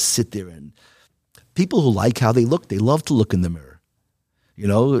want to sit there and people who like how they look, they love to look in the mirror. You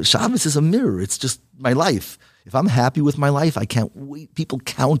know, Shabbos is a mirror. It's just my life. If I'm happy with my life, I can't wait. People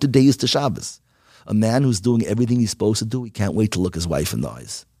count the days to Shabbos. A man who's doing everything he's supposed to do, he can't wait to look his wife in the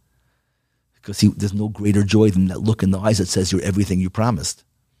eyes. Because there's no greater joy than that look in the eyes that says you're everything you promised.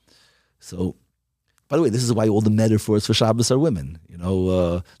 So, by the way, this is why all the metaphors for Shabbos are women. You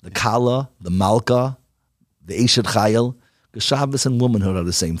know, the Kala, the Malka, the Eshet Chayil. Because Shabbos and womanhood are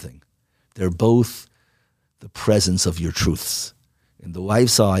the same thing. They're both the presence of your truths. In the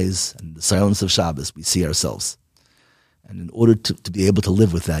wife's eyes and the silence of Shabbos, we see ourselves. And in order to be able to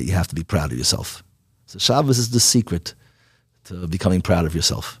live with that, you have to be proud of yourself. So Shabbos is the secret to becoming proud of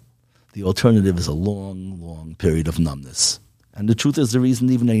yourself. The alternative is a long, long period of numbness. And the truth is the reason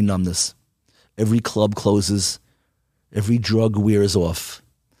even any numbness. Every club closes. Every drug wears off.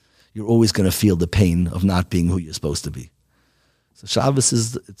 You're always going to feel the pain of not being who you're supposed to be. So Shabbos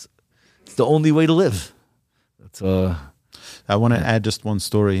is it's the only way to live. I want to add just one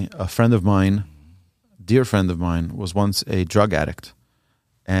story. A friend of mine, dear friend of mine, was once a drug addict.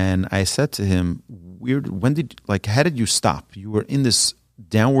 And I said to him, how did you stop? You were in this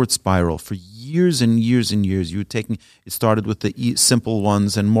downward spiral for years and years and years. It started with the simple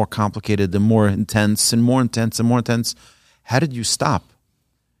ones and more complicated and more intense and more intense and more intense. How did you stop?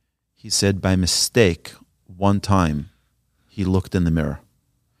 He said, by mistake, one time, he looked in the mirror.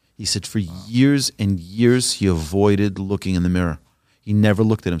 He said for years and years, he avoided looking in the mirror. He never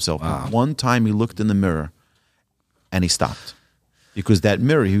looked at himself. Wow. One time he looked in the mirror and he stopped. Because that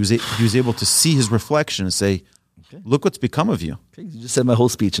mirror, he was able to see his reflection and say, okay, look what's become of you. Okay, you just said my whole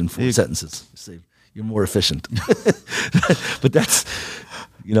speech in 4 sentences. You say, you're more efficient. But that's,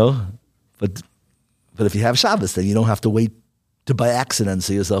 but if you have Shabbos, then you don't have to wait to by accident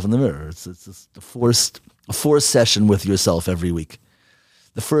see yourself in the mirror. It's just a forced session with yourself every week.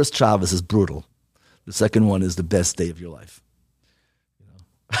 The first Shabbos is brutal. The second one is the best day of your life.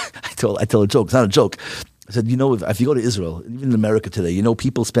 I tell a joke. It's not a joke. I said, if you go to Israel, even in America today,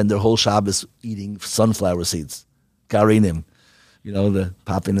 people spend their whole Shabbos eating sunflower seeds, garenim, the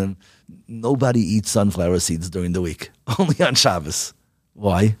popping them. Nobody eats sunflower seeds during the week, only on Shabbos.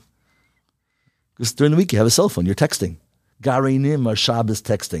 Why? Because during the week you have a cell phone, you're texting. Garenim are Shabbos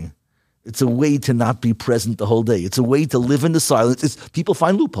texting. It's a way to not be present the whole day. It's a way to live in the silence. People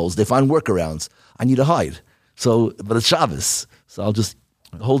find loopholes. They find workarounds. I need to hide. But it's Shabbos. So I'll just,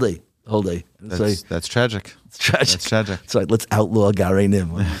 the whole day. That's tragic. It's tragic. That's tragic. That's right. Let's outlaw Garenim.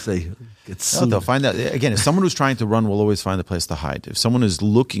 What do you say? They'll find out. Again, if someone who's trying to run will always find a place to hide. If someone is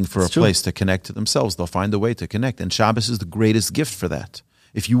looking for place to connect to themselves, they'll find a way to connect. And Shabbos is the greatest gift for that.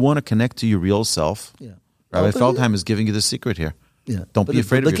 If you want to connect to your real self, Rabbi Feldheim is giving you the secret here. Yeah. Don't be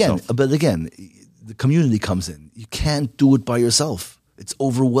afraid of yourself. But again, the community comes in. You can't do it by yourself. It's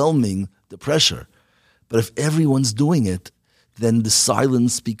overwhelming, the pressure. But if everyone's doing it, then the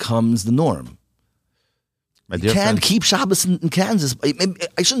silence becomes the norm. You can't keep Shabbos in Kansas.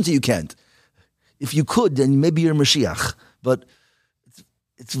 I shouldn't say you can't. If you could, then maybe you're Mashiach. But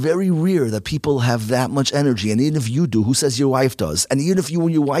it's very rare that people have that much energy. And even if you do, who says your wife does? And even if you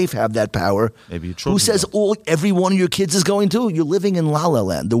and your wife have that power, maybe who says every one of your kids is going to? You're living in La La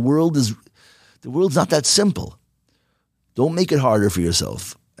Land. The world's not that simple. Don't make it harder for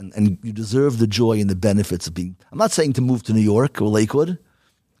yourself. And you deserve the joy and the benefits of being. I'm not saying to move to New York or Lakewood,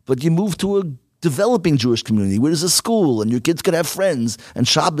 but you move to a developing Jewish community where there's a school and your kids could have friends and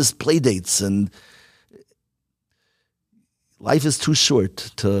Shabbos play dates. And life is too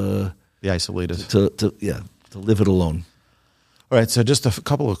short to be isolated. To live it alone. All right, so just a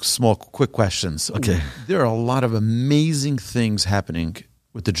couple of small, quick questions. Okay. There are a lot of amazing things happening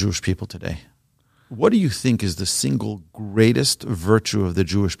with the Jewish people today. What do you think is the single greatest virtue of the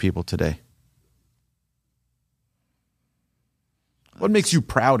Jewish people today? What makes you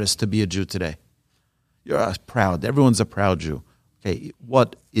proudest to be a Jew today? You're proud. Everyone's a proud Jew. Okay,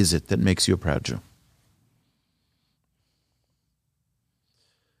 what is it that makes you a proud Jew?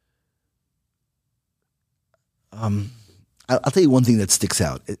 I'll tell you one thing that sticks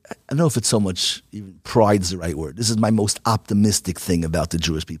out. I don't know if it's so much, even pride's the right word. This is my most optimistic thing about the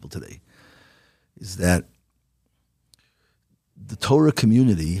Jewish people today, is that the Torah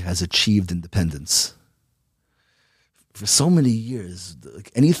community has achieved independence. For so many years,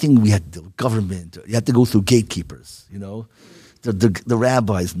 anything we had, the government, you had to go through gatekeepers, the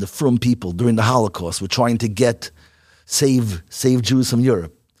rabbis and the frum people during the Holocaust were trying to save Jews from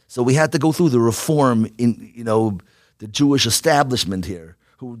Europe. So we had to go through the reform in, the Jewish establishment here,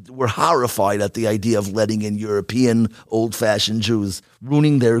 who were horrified at the idea of letting in European old-fashioned Jews,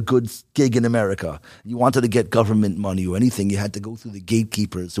 ruining their good gig in America. You wanted to get government money or anything, you had to go through the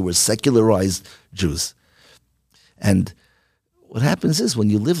gatekeepers who were secularized Jews. And what happens is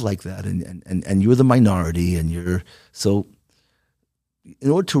when you live like that and you're the minority and you're so in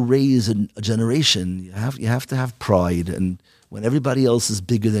order to raise a generation, you have to have pride, and when everybody else is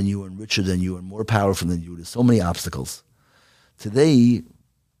bigger than you and richer than you and more powerful than you, there's so many obstacles. Today,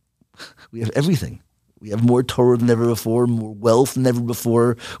 we have everything. We have more Torah than ever before, more wealth than ever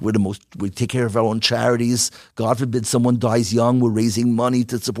before. We take care of our own charities. God forbid someone dies young, we're raising money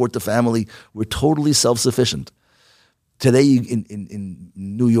to support the family. We're totally self-sufficient. Today in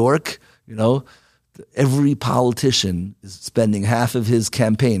New York, every politician is spending half of his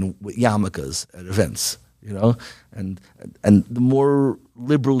campaign with yarmulkes at events, and the more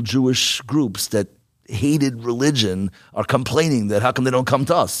liberal Jewish groups that hated religion are complaining that how come they don't come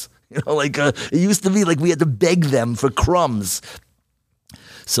to us? It used to be like we had to beg them for crumbs.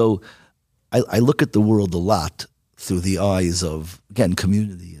 So I look at the world a lot through the eyes of, again,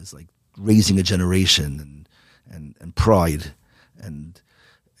 community as like raising a generation and pride. And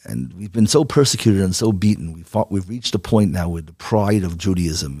we've been so persecuted and so beaten. We've reached a point now where the pride of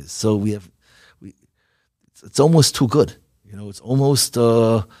Judaism is so it's almost too good. It's almost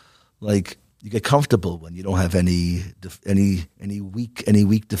like you get comfortable when you don't have any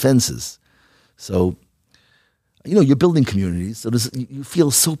weak defenses. So, you're building communities. So you feel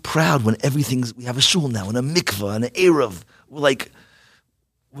so proud when we have a shul now and a mikvah and an eruv.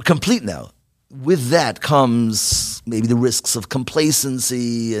 We're complete now. With that comes maybe the risks of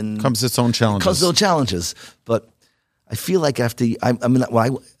complacency and comes its own challenges. But I feel like after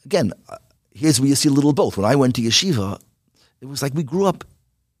here's where you see a little both. When I went to yeshiva, it was like we grew up.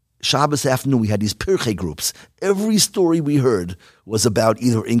 Shabbos afternoon, we had these pirchei groups. Every story we heard was about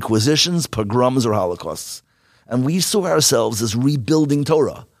either inquisitions, pogroms, or holocausts. And we saw ourselves as rebuilding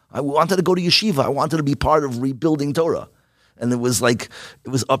Torah. I wanted to go to yeshiva. I wanted to be part of rebuilding Torah. And it was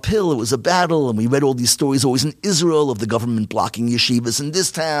uphill, it was a battle, and we read all these stories always in Israel of the government blocking yeshivas in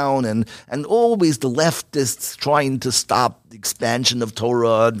this town, and always the leftists trying to stop the expansion of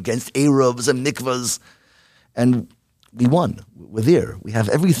Torah against eruvs and mikvahs. And we won. We're there. We have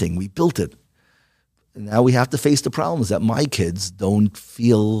everything. We built it. And now we have to face the problems that my kids don't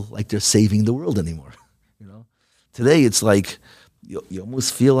feel like they're saving the world anymore. Today it's like you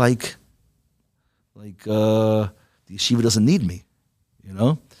almost feel like the yeshiva doesn't need me.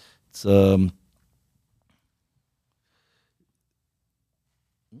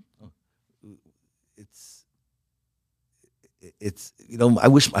 It's I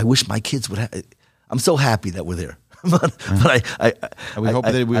wish my kids would have. I'm so happy that we're there. but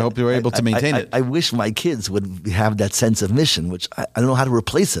we hope you're able to maintain it. I wish my kids would have that sense of mission, which I don't know how to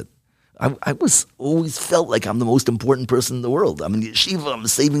replace it. I always felt like I'm the most important person in the world. I'm in yeshiva. I'm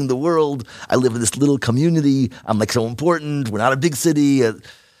saving the world. I live in this little community. I'm like so important. We're not a big city.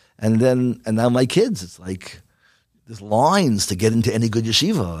 And now my kids, it's like there's lines to get into any good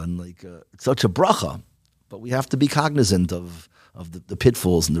yeshiva, and it's such a bracha. But we have to be cognizant of the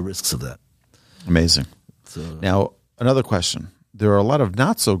pitfalls and the risks of that. Amazing. Now, another question. There are a lot of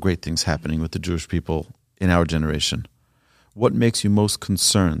not so great things happening with the Jewish people in our generation. What makes you most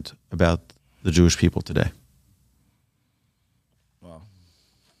concerned about the Jewish people today? Well,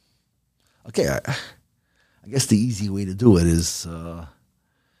 okay, I guess the easy way to do it is to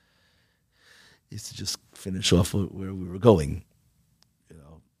just finish off where we were going.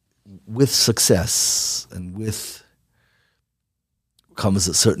 With success and with comes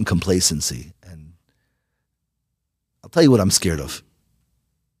a certain complacency. And I'll tell you what I'm scared of.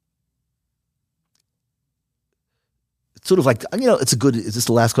 It's sort of like, is this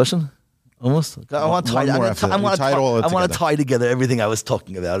the last question? Almost? I want to tie together everything I was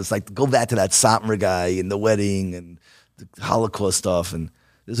talking about. It's like, go back to that Satmar guy and the wedding and the Holocaust stuff. And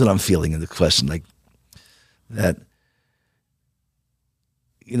this is what I'm feeling in the question. Like, that,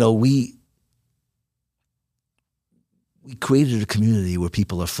 we created a community where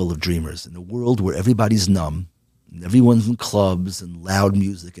people are full of dreamers. In a world where everybody's numb, and everyone's in clubs and loud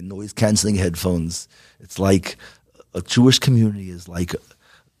music and noise-canceling headphones, it's like a Jewish community is like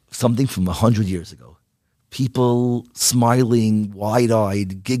something from 100 years ago. People smiling,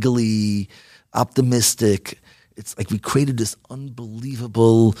 wide-eyed, giggly, optimistic. It's like we created this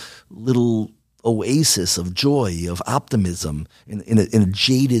unbelievable little oasis of joy, of optimism in a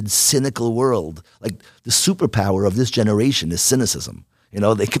jaded, cynical world. Like the superpower of this generation is cynicism.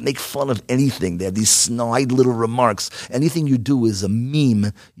 They can make fun of anything. They have these snide little remarks. Anything you do is a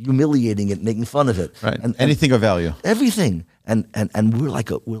meme, humiliating it, making fun of it. Right. And anything of value. Everything. And we're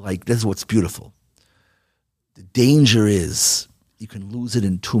like, this is what's beautiful. The danger is you can lose it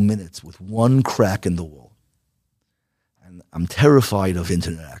in 2 minutes with one crack in the wall. And I'm terrified of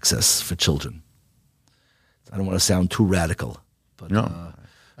internet access for children. I don't want to sound too radical. But, no,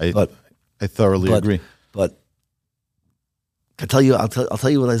 I thoroughly agree. But I'll tell you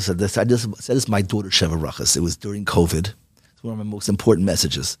what I said. I just said this to my daughter, Sheva Rachas. It was during COVID. It's one of my most important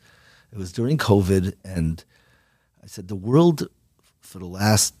messages. It was during COVID, and I said the world for the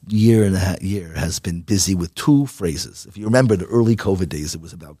last year and a half has been busy with two phrases. If you remember the early COVID days, it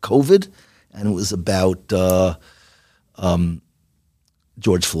was about COVID, and it was about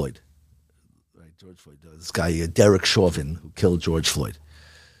George Floyd. Right, George Floyd. This guy, Derek Chauvin, who killed George Floyd.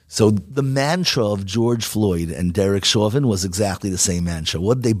 So the mantra of George Floyd and Derek Chauvin was exactly the same mantra.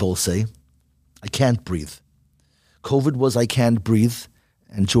 What did they both say? I can't breathe. COVID was I can't breathe,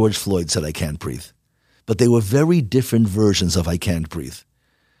 and George Floyd said I can't breathe. But they were very different versions of I can't breathe.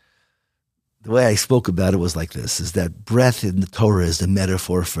 The way I spoke about it was like this, is that breath in the Torah is the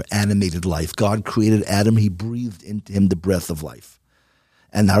metaphor for animated life. God created Adam, he breathed into him the breath of life.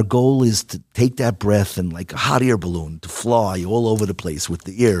 And our goal is to take that breath and like a hot air balloon to fly all over the place with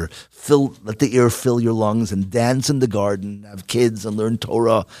the air. Let the air fill your lungs and dance in the garden, have kids and learn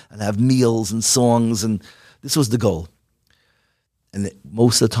Torah and have meals and songs. And this was the goal. And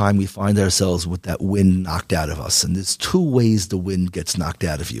most of the time we find ourselves with that wind knocked out of us. And there's two ways the wind gets knocked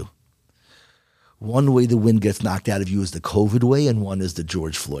out of you. One way the wind gets knocked out of you is the COVID way, and one is the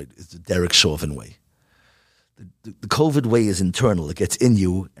George Floyd, is the Derek Chauvin way. The COVID way is internal. It gets in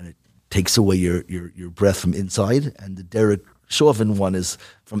you and it takes away your breath from inside. And the Derek Chauvin one is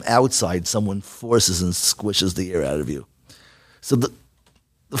from outside. Someone forces and squishes the air out of you. So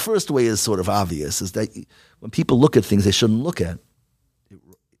the first way is sort of obvious, is that when people look at things they shouldn't look at,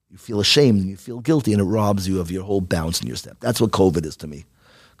 you feel ashamed and you feel guilty, and it robs you of your whole bounce in your step. That's what COVID is to me.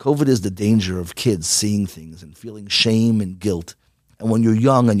 COVID is the danger of kids seeing things and feeling shame and guilt. And when you're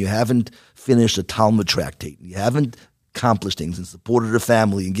young and you haven't finished a Talmud tractate, and you haven't accomplished things and supported a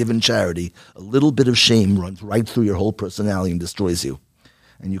family and given charity, a little bit of shame runs right through your whole personality and destroys you.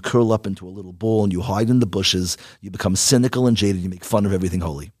 And you curl up into a little ball and you hide in the bushes. You become cynical and jaded. You make fun of everything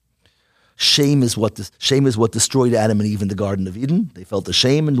holy. Shame is what destroyed Adam and Eve in the Garden of Eden. They felt the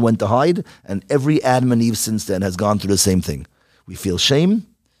shame and went to hide. And every Adam and Eve since then has gone through the same thing. We feel shame.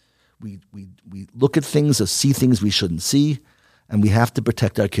 We look at things or see things we shouldn't see. And we have to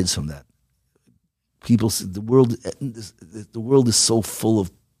protect our kids from that. The world is so full of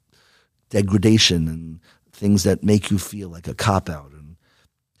degradation and things that make you feel like a cop-out.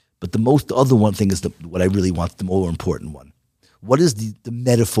 But the other one thing is what I really want, the more important one. What is the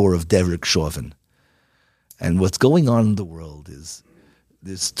metaphor of Derek Chauvin? And what's going on in the world is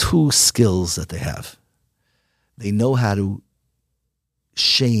there's two skills that they have. They know how to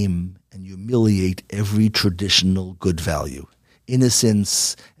shame and humiliate every traditional good value.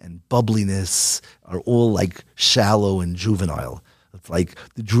 Innocence and bubbliness are all like shallow and juvenile. It's like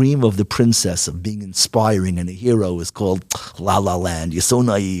the dream of the princess of being inspiring and a hero is called La La Land. You're so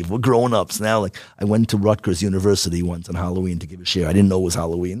naive. We're grown-ups now. Like I went to Rutgers University once on Halloween to give a share. I didn't know it was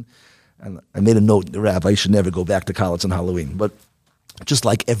Halloween. And I made a note to the rabbi, I should never go back to college on Halloween. But just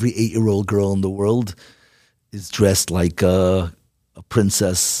like every 8-year-old girl in the world is dressed like a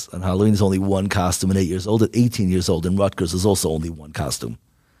princess on Halloween, there's only one costume at 8 years old. At 18 years old in Rutgers, there's also only one costume.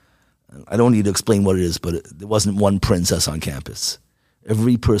 I don't need to explain what it is, but there wasn't one princess on campus.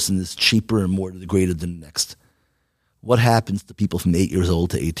 Every person is cheaper and more degraded than the next. What happens to people from 8 years old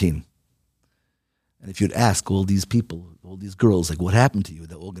to 18? And if you'd ask all these people, all these girls, like, what happened to you?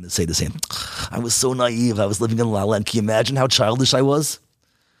 They're all going to say the same. I was so naive. I was living in La La Land. Can you imagine how childish I was?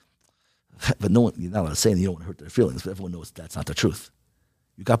 But no one, you're not allowed to say anything. You don't want to hurt their feelings, but everyone knows that's not the truth.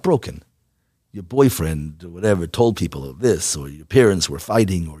 You got broken. Your boyfriend or whatever told people of this, or your parents were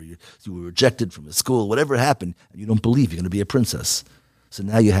fighting, or you were rejected from a school, whatever happened, and you don't believe you're going to be a princess. So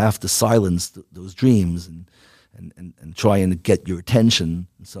now you have to silence those dreams and try and get your attention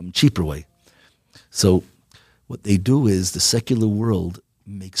in some cheaper way. So what they do is the secular world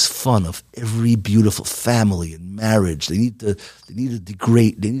makes fun of every beautiful family and marriage. They need to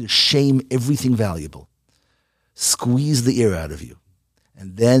degrade, they need to shame everything valuable, squeeze the air out of you.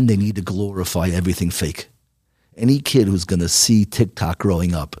 And then they need to glorify everything fake. Any kid who's going to see TikTok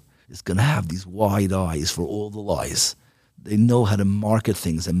growing up is going to have these wide eyes for all the lies. They know how to market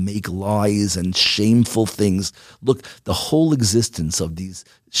things and make lies and shameful things. Look, the whole existence of these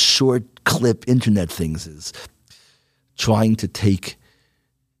short clip internet things is trying to take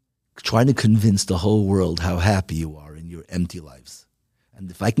trying to convince the whole world how happy you are in your empty lives. And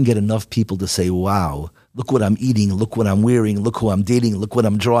if I can get enough people to say, wow, look what I'm eating, look what I'm wearing, look who I'm dating, look what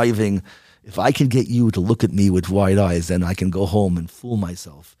I'm driving. If I can get you to look at me with wide eyes, then I can go home and fool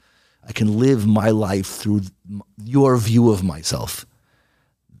myself. I can live my life through your view of myself.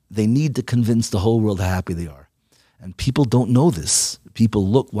 They need to convince the whole world how happy they are. And people don't know this.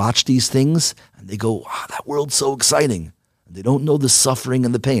 People watch these things, and they go, wow, that world's so exciting. And they don't know the suffering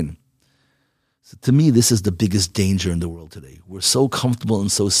and the pain. So to me, this is the biggest danger in the world today. We're so comfortable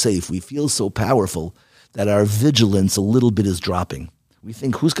and so safe. We feel so powerful that our vigilance a little bit is dropping. We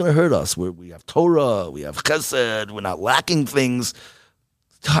think, who's going to hurt us? We have Torah, we have Chesed, we're not lacking things.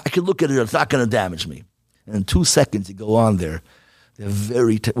 I can look at it, it's not going to damage me. And in 2 seconds, you go on there. They're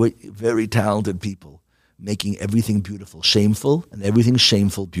very, very talented people making everything beautiful shameful and everything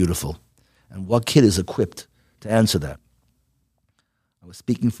shameful beautiful. And what kid is equipped to answer that? I was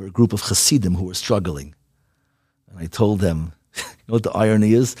speaking for a group of Hasidim who were struggling. And I told them, you know what the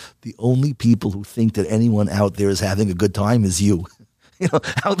irony is? The only people who think that anyone out there is having a good time is you. You know,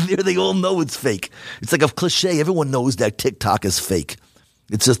 out there they all know it's fake. It's like a cliche. Everyone knows that TikTok is fake.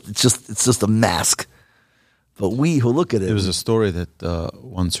 It's just a mask. But we who look at it. There was a story that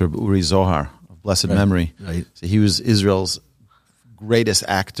once Rabbi Uri Zohar, of blessed memory, right. So he was Israel's greatest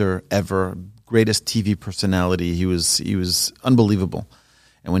actor ever, greatest TV personality. He was unbelievable.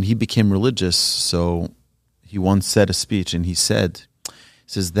 And when he became religious, so he once said a speech, and he says,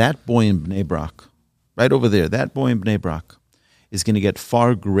 that boy in Bnei Brak, right over there, that boy in Bnei Brak is going to get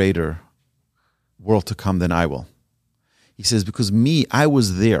far greater world to come than I will. He says, because I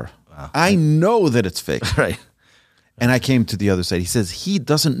was there. Wow. I know that it's fake. Right. And I came to the other side. He says he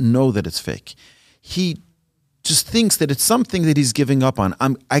doesn't know that it's fake. He just thinks that it's something that he's giving up on.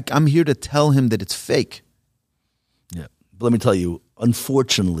 I'm here to tell him that it's fake. Yeah. But let me tell you,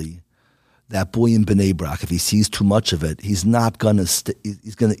 unfortunately, that boy in Bnei Brak, if he sees too much of it, he's not gonna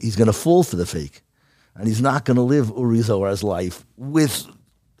he's gonna fall for the fake, and he's not gonna live Uri Zohar's life with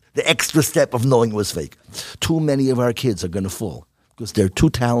the extra step of knowing it was fake. Too many of our kids are gonna fall because they're too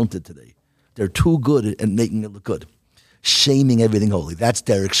talented today. They're too good at making it look good, shaming everything holy. That's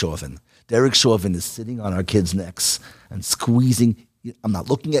Derek Chauvin. Derek Chauvin is sitting on our kids' necks and squeezing. I'm not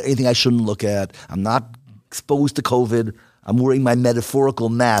looking at anything I shouldn't look at. I'm not exposed to COVID. I'm wearing my metaphorical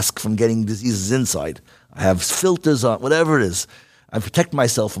mask from getting diseases inside. I have filters on, whatever it is. I protect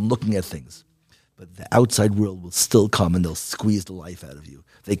myself from looking at things. But the outside world will still come and they'll squeeze the life out of you.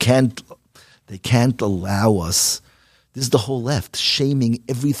 They can't allow us. This is the whole left, shaming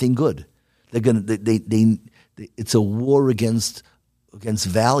everything good. They're gonna. It's a war against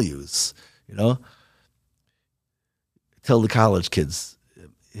values. You know. Tell the college kids,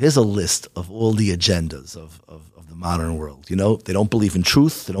 here's a list of all the agendas of the modern world. You know, they don't believe in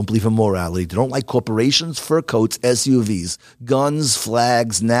truth. They don't believe in morality. They don't like corporations, fur coats, SUVs, guns,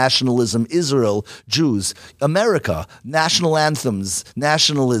 flags, nationalism, Israel, Jews, America, national anthems,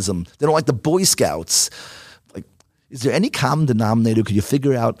 nationalism. They don't like the Boy Scouts. Like, is there any common denominator? Could you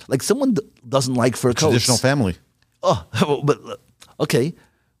figure out? Like, someone doesn't like fur coats. Traditional family. Oh, but okay.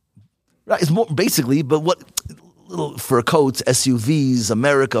 Right, it's more basically, but what... Little fur coats, SUVs,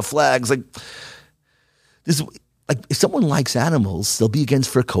 America, flags, like this. Like if someone likes animals, they'll be against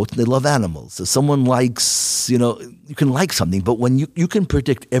fur coats and they love animals. If someone likes, you can like something, but when you can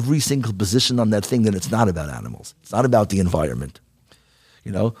predict every single position on that thing, then it's not about animals. It's not about the environment.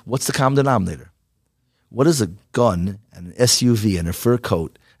 You know, what's the common denominator? What is a gun and an SUV and a fur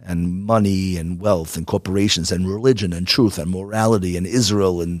coat and money and wealth and corporations and religion and truth and morality and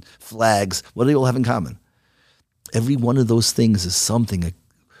Israel and flags? What do they all have in common? Every one of those things is something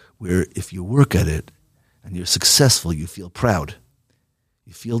where if you work at it and you're successful, you feel proud.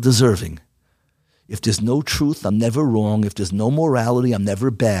 You feel deserving. If there's no truth, I'm never wrong. If there's no morality, I'm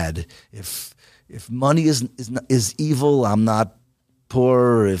never bad. If money is evil, I'm not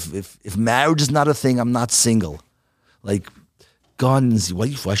poor. If marriage is not a thing, I'm not single. Like guns, why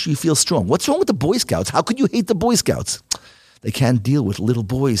should you feel strong? What's wrong with the Boy Scouts? How could you hate the Boy Scouts? They can't deal with little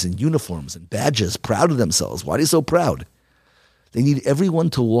boys in uniforms and badges, proud of themselves. Why are they so proud? They need everyone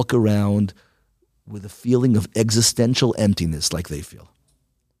to walk around with a feeling of existential emptiness like they feel.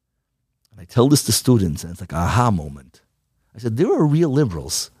 And I tell this to students, and it's like an aha moment. I said, there are real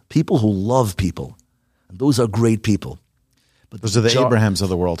liberals, people who love people, and those are great people. But those are the Abrahams of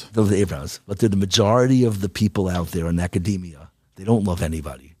the world. Those are the Abrahams. But they're the majority of the people out there in academia. They don't love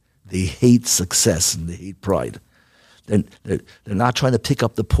anybody. They hate success and they hate pride. They're not trying to pick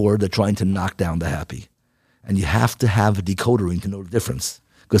up the poor. They're trying to knock down the happy. And you have to have a decoder ring to know the difference.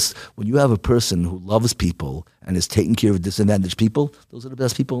 Because when you have a person who loves people and is taking care of disadvantaged people, those are the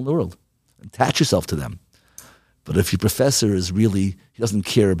best people in the world. Attach yourself to them. But if your professor is really, he doesn't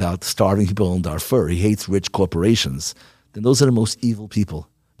care about starving people in Darfur, he hates rich corporations, then those are the most evil people.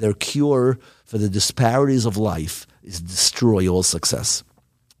 Their cure for the disparities of life is destroy all success.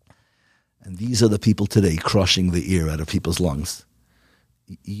 And these are the people today crushing the air out of people's lungs.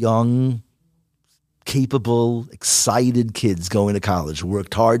 Young, capable, excited kids going to college,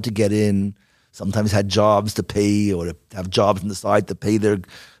 worked hard to get in, sometimes had jobs to pay or to have jobs on the side to pay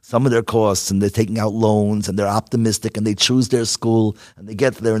some of their costs, and they're taking out loans, and they're optimistic, and they choose their school, and they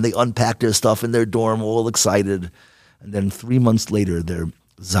get there, and they unpack their stuff in their dorm, all excited. And then 3 months later, they're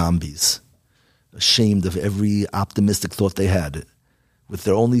zombies, ashamed of every optimistic thought they had, with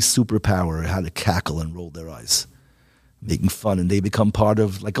their only superpower, how to cackle and roll their eyes, making fun, and they become part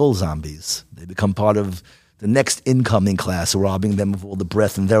of, like old zombies, they become part of the next incoming class, robbing them of all the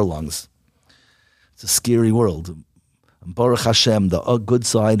breath in their lungs. It's a scary world. And Baruch Hashem, the good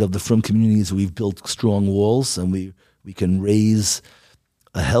side of the Frum communities, we've built strong walls, and we can raise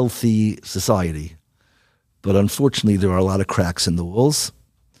a healthy society. But unfortunately, there are a lot of cracks in the walls,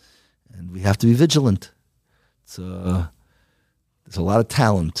 and we have to be vigilant. There's a lot of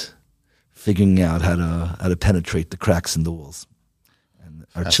talent figuring out how to penetrate the cracks in the walls. And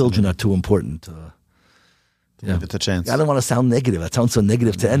our children are too important. Give it a chance. I don't want to sound negative. That sounds so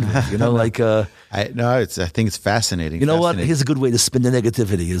negative to end with. I think it's fascinating. You know what? Here's a good way to spin the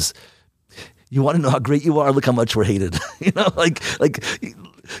negativity: is you want to know how great you are? Look how much we're hated. Like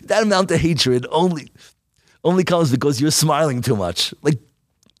that amount of hatred only comes because you're smiling too much. Like.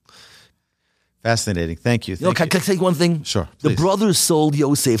 Fascinating. Thank you. Can I say one thing? Sure. The Please. brothers sold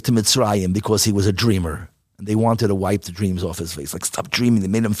Yosef to Mitzrayim because he was a dreamer. And they wanted to wipe the dreams off his face. Like, stop dreaming. They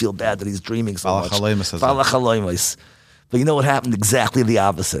made him feel bad that he's dreaming so much. But you know what happened? Exactly the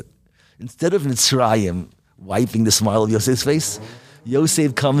opposite. Instead of Mitzrayim wiping the smile of Yosef's face,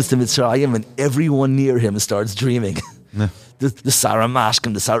 Yosef comes to Mitzrayim and everyone near him starts dreaming. Yeah. the Sarah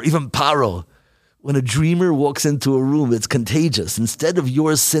Mashkim, even Paro. When a dreamer walks into a room, it's contagious. Instead of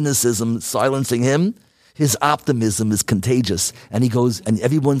your cynicism silencing him, his optimism is contagious. And he goes, and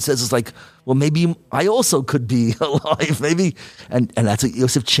everyone says, it's like, well, maybe I also could be alive, maybe. And that's what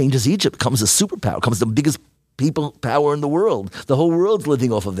Yosef changes Egypt, becomes a superpower, becomes the biggest people power in the world. The whole world's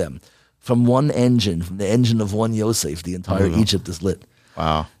living off of them. From one engine, from the engine of one Yosef, the entire Egypt is lit.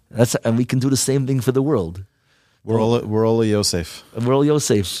 Wow. And we can do the same thing for the world. We're all a Yosef. We're all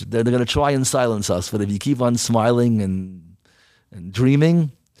Yosef. They're going to try and silence us, but if you keep on smiling and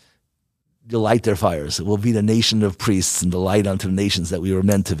dreaming, you'll light their fires. It will be the nation of priests and the light unto the nations that we were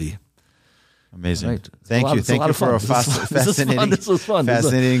meant to be. Amazing. Right. Thank you. Thank you for a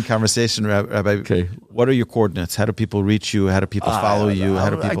fascinating conversation, Rabbi. Okay. What are your coordinates? How do people reach you? How do people follow you? How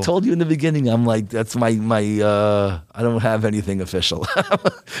do people? I told you in the beginning, I'm like, that's my I don't have anything official.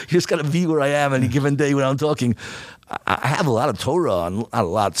 You just got to be where I am any given day when I'm talking. I have a lot of Torah,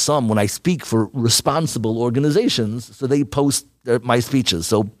 some when I speak for responsible organizations, so they post my speeches.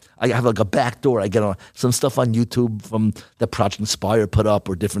 So I have like a back door. I get on some stuff on YouTube from the Project Inspire put up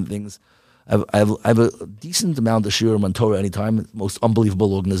or different things. I have a decent amount of shiurim on Torah Anytime, most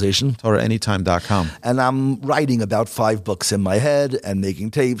unbelievable organization. TorahAnytime.com. And I'm writing about 5 books in my head and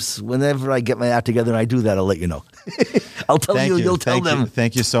making tapes. Whenever I get my act together and I do that, I'll let you know. I'll tell you'll tell them.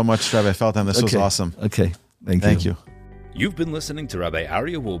 Thank you so much, Rabbi Feldheim. This was awesome. Okay. Thank you. You've been listening to Rabbi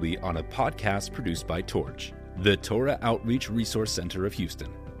Aryeh Wolbe on a podcast produced by Torch, the Torah Outreach Resource Center of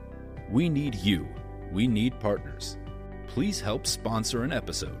Houston. We need you. We need partners. Please help sponsor an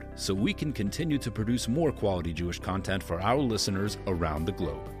episode so we can continue to produce more quality Jewish content for our listeners around the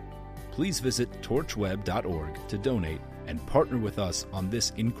globe. Please visit torchweb.org to donate and partner with us on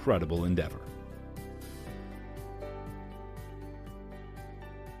this incredible endeavor.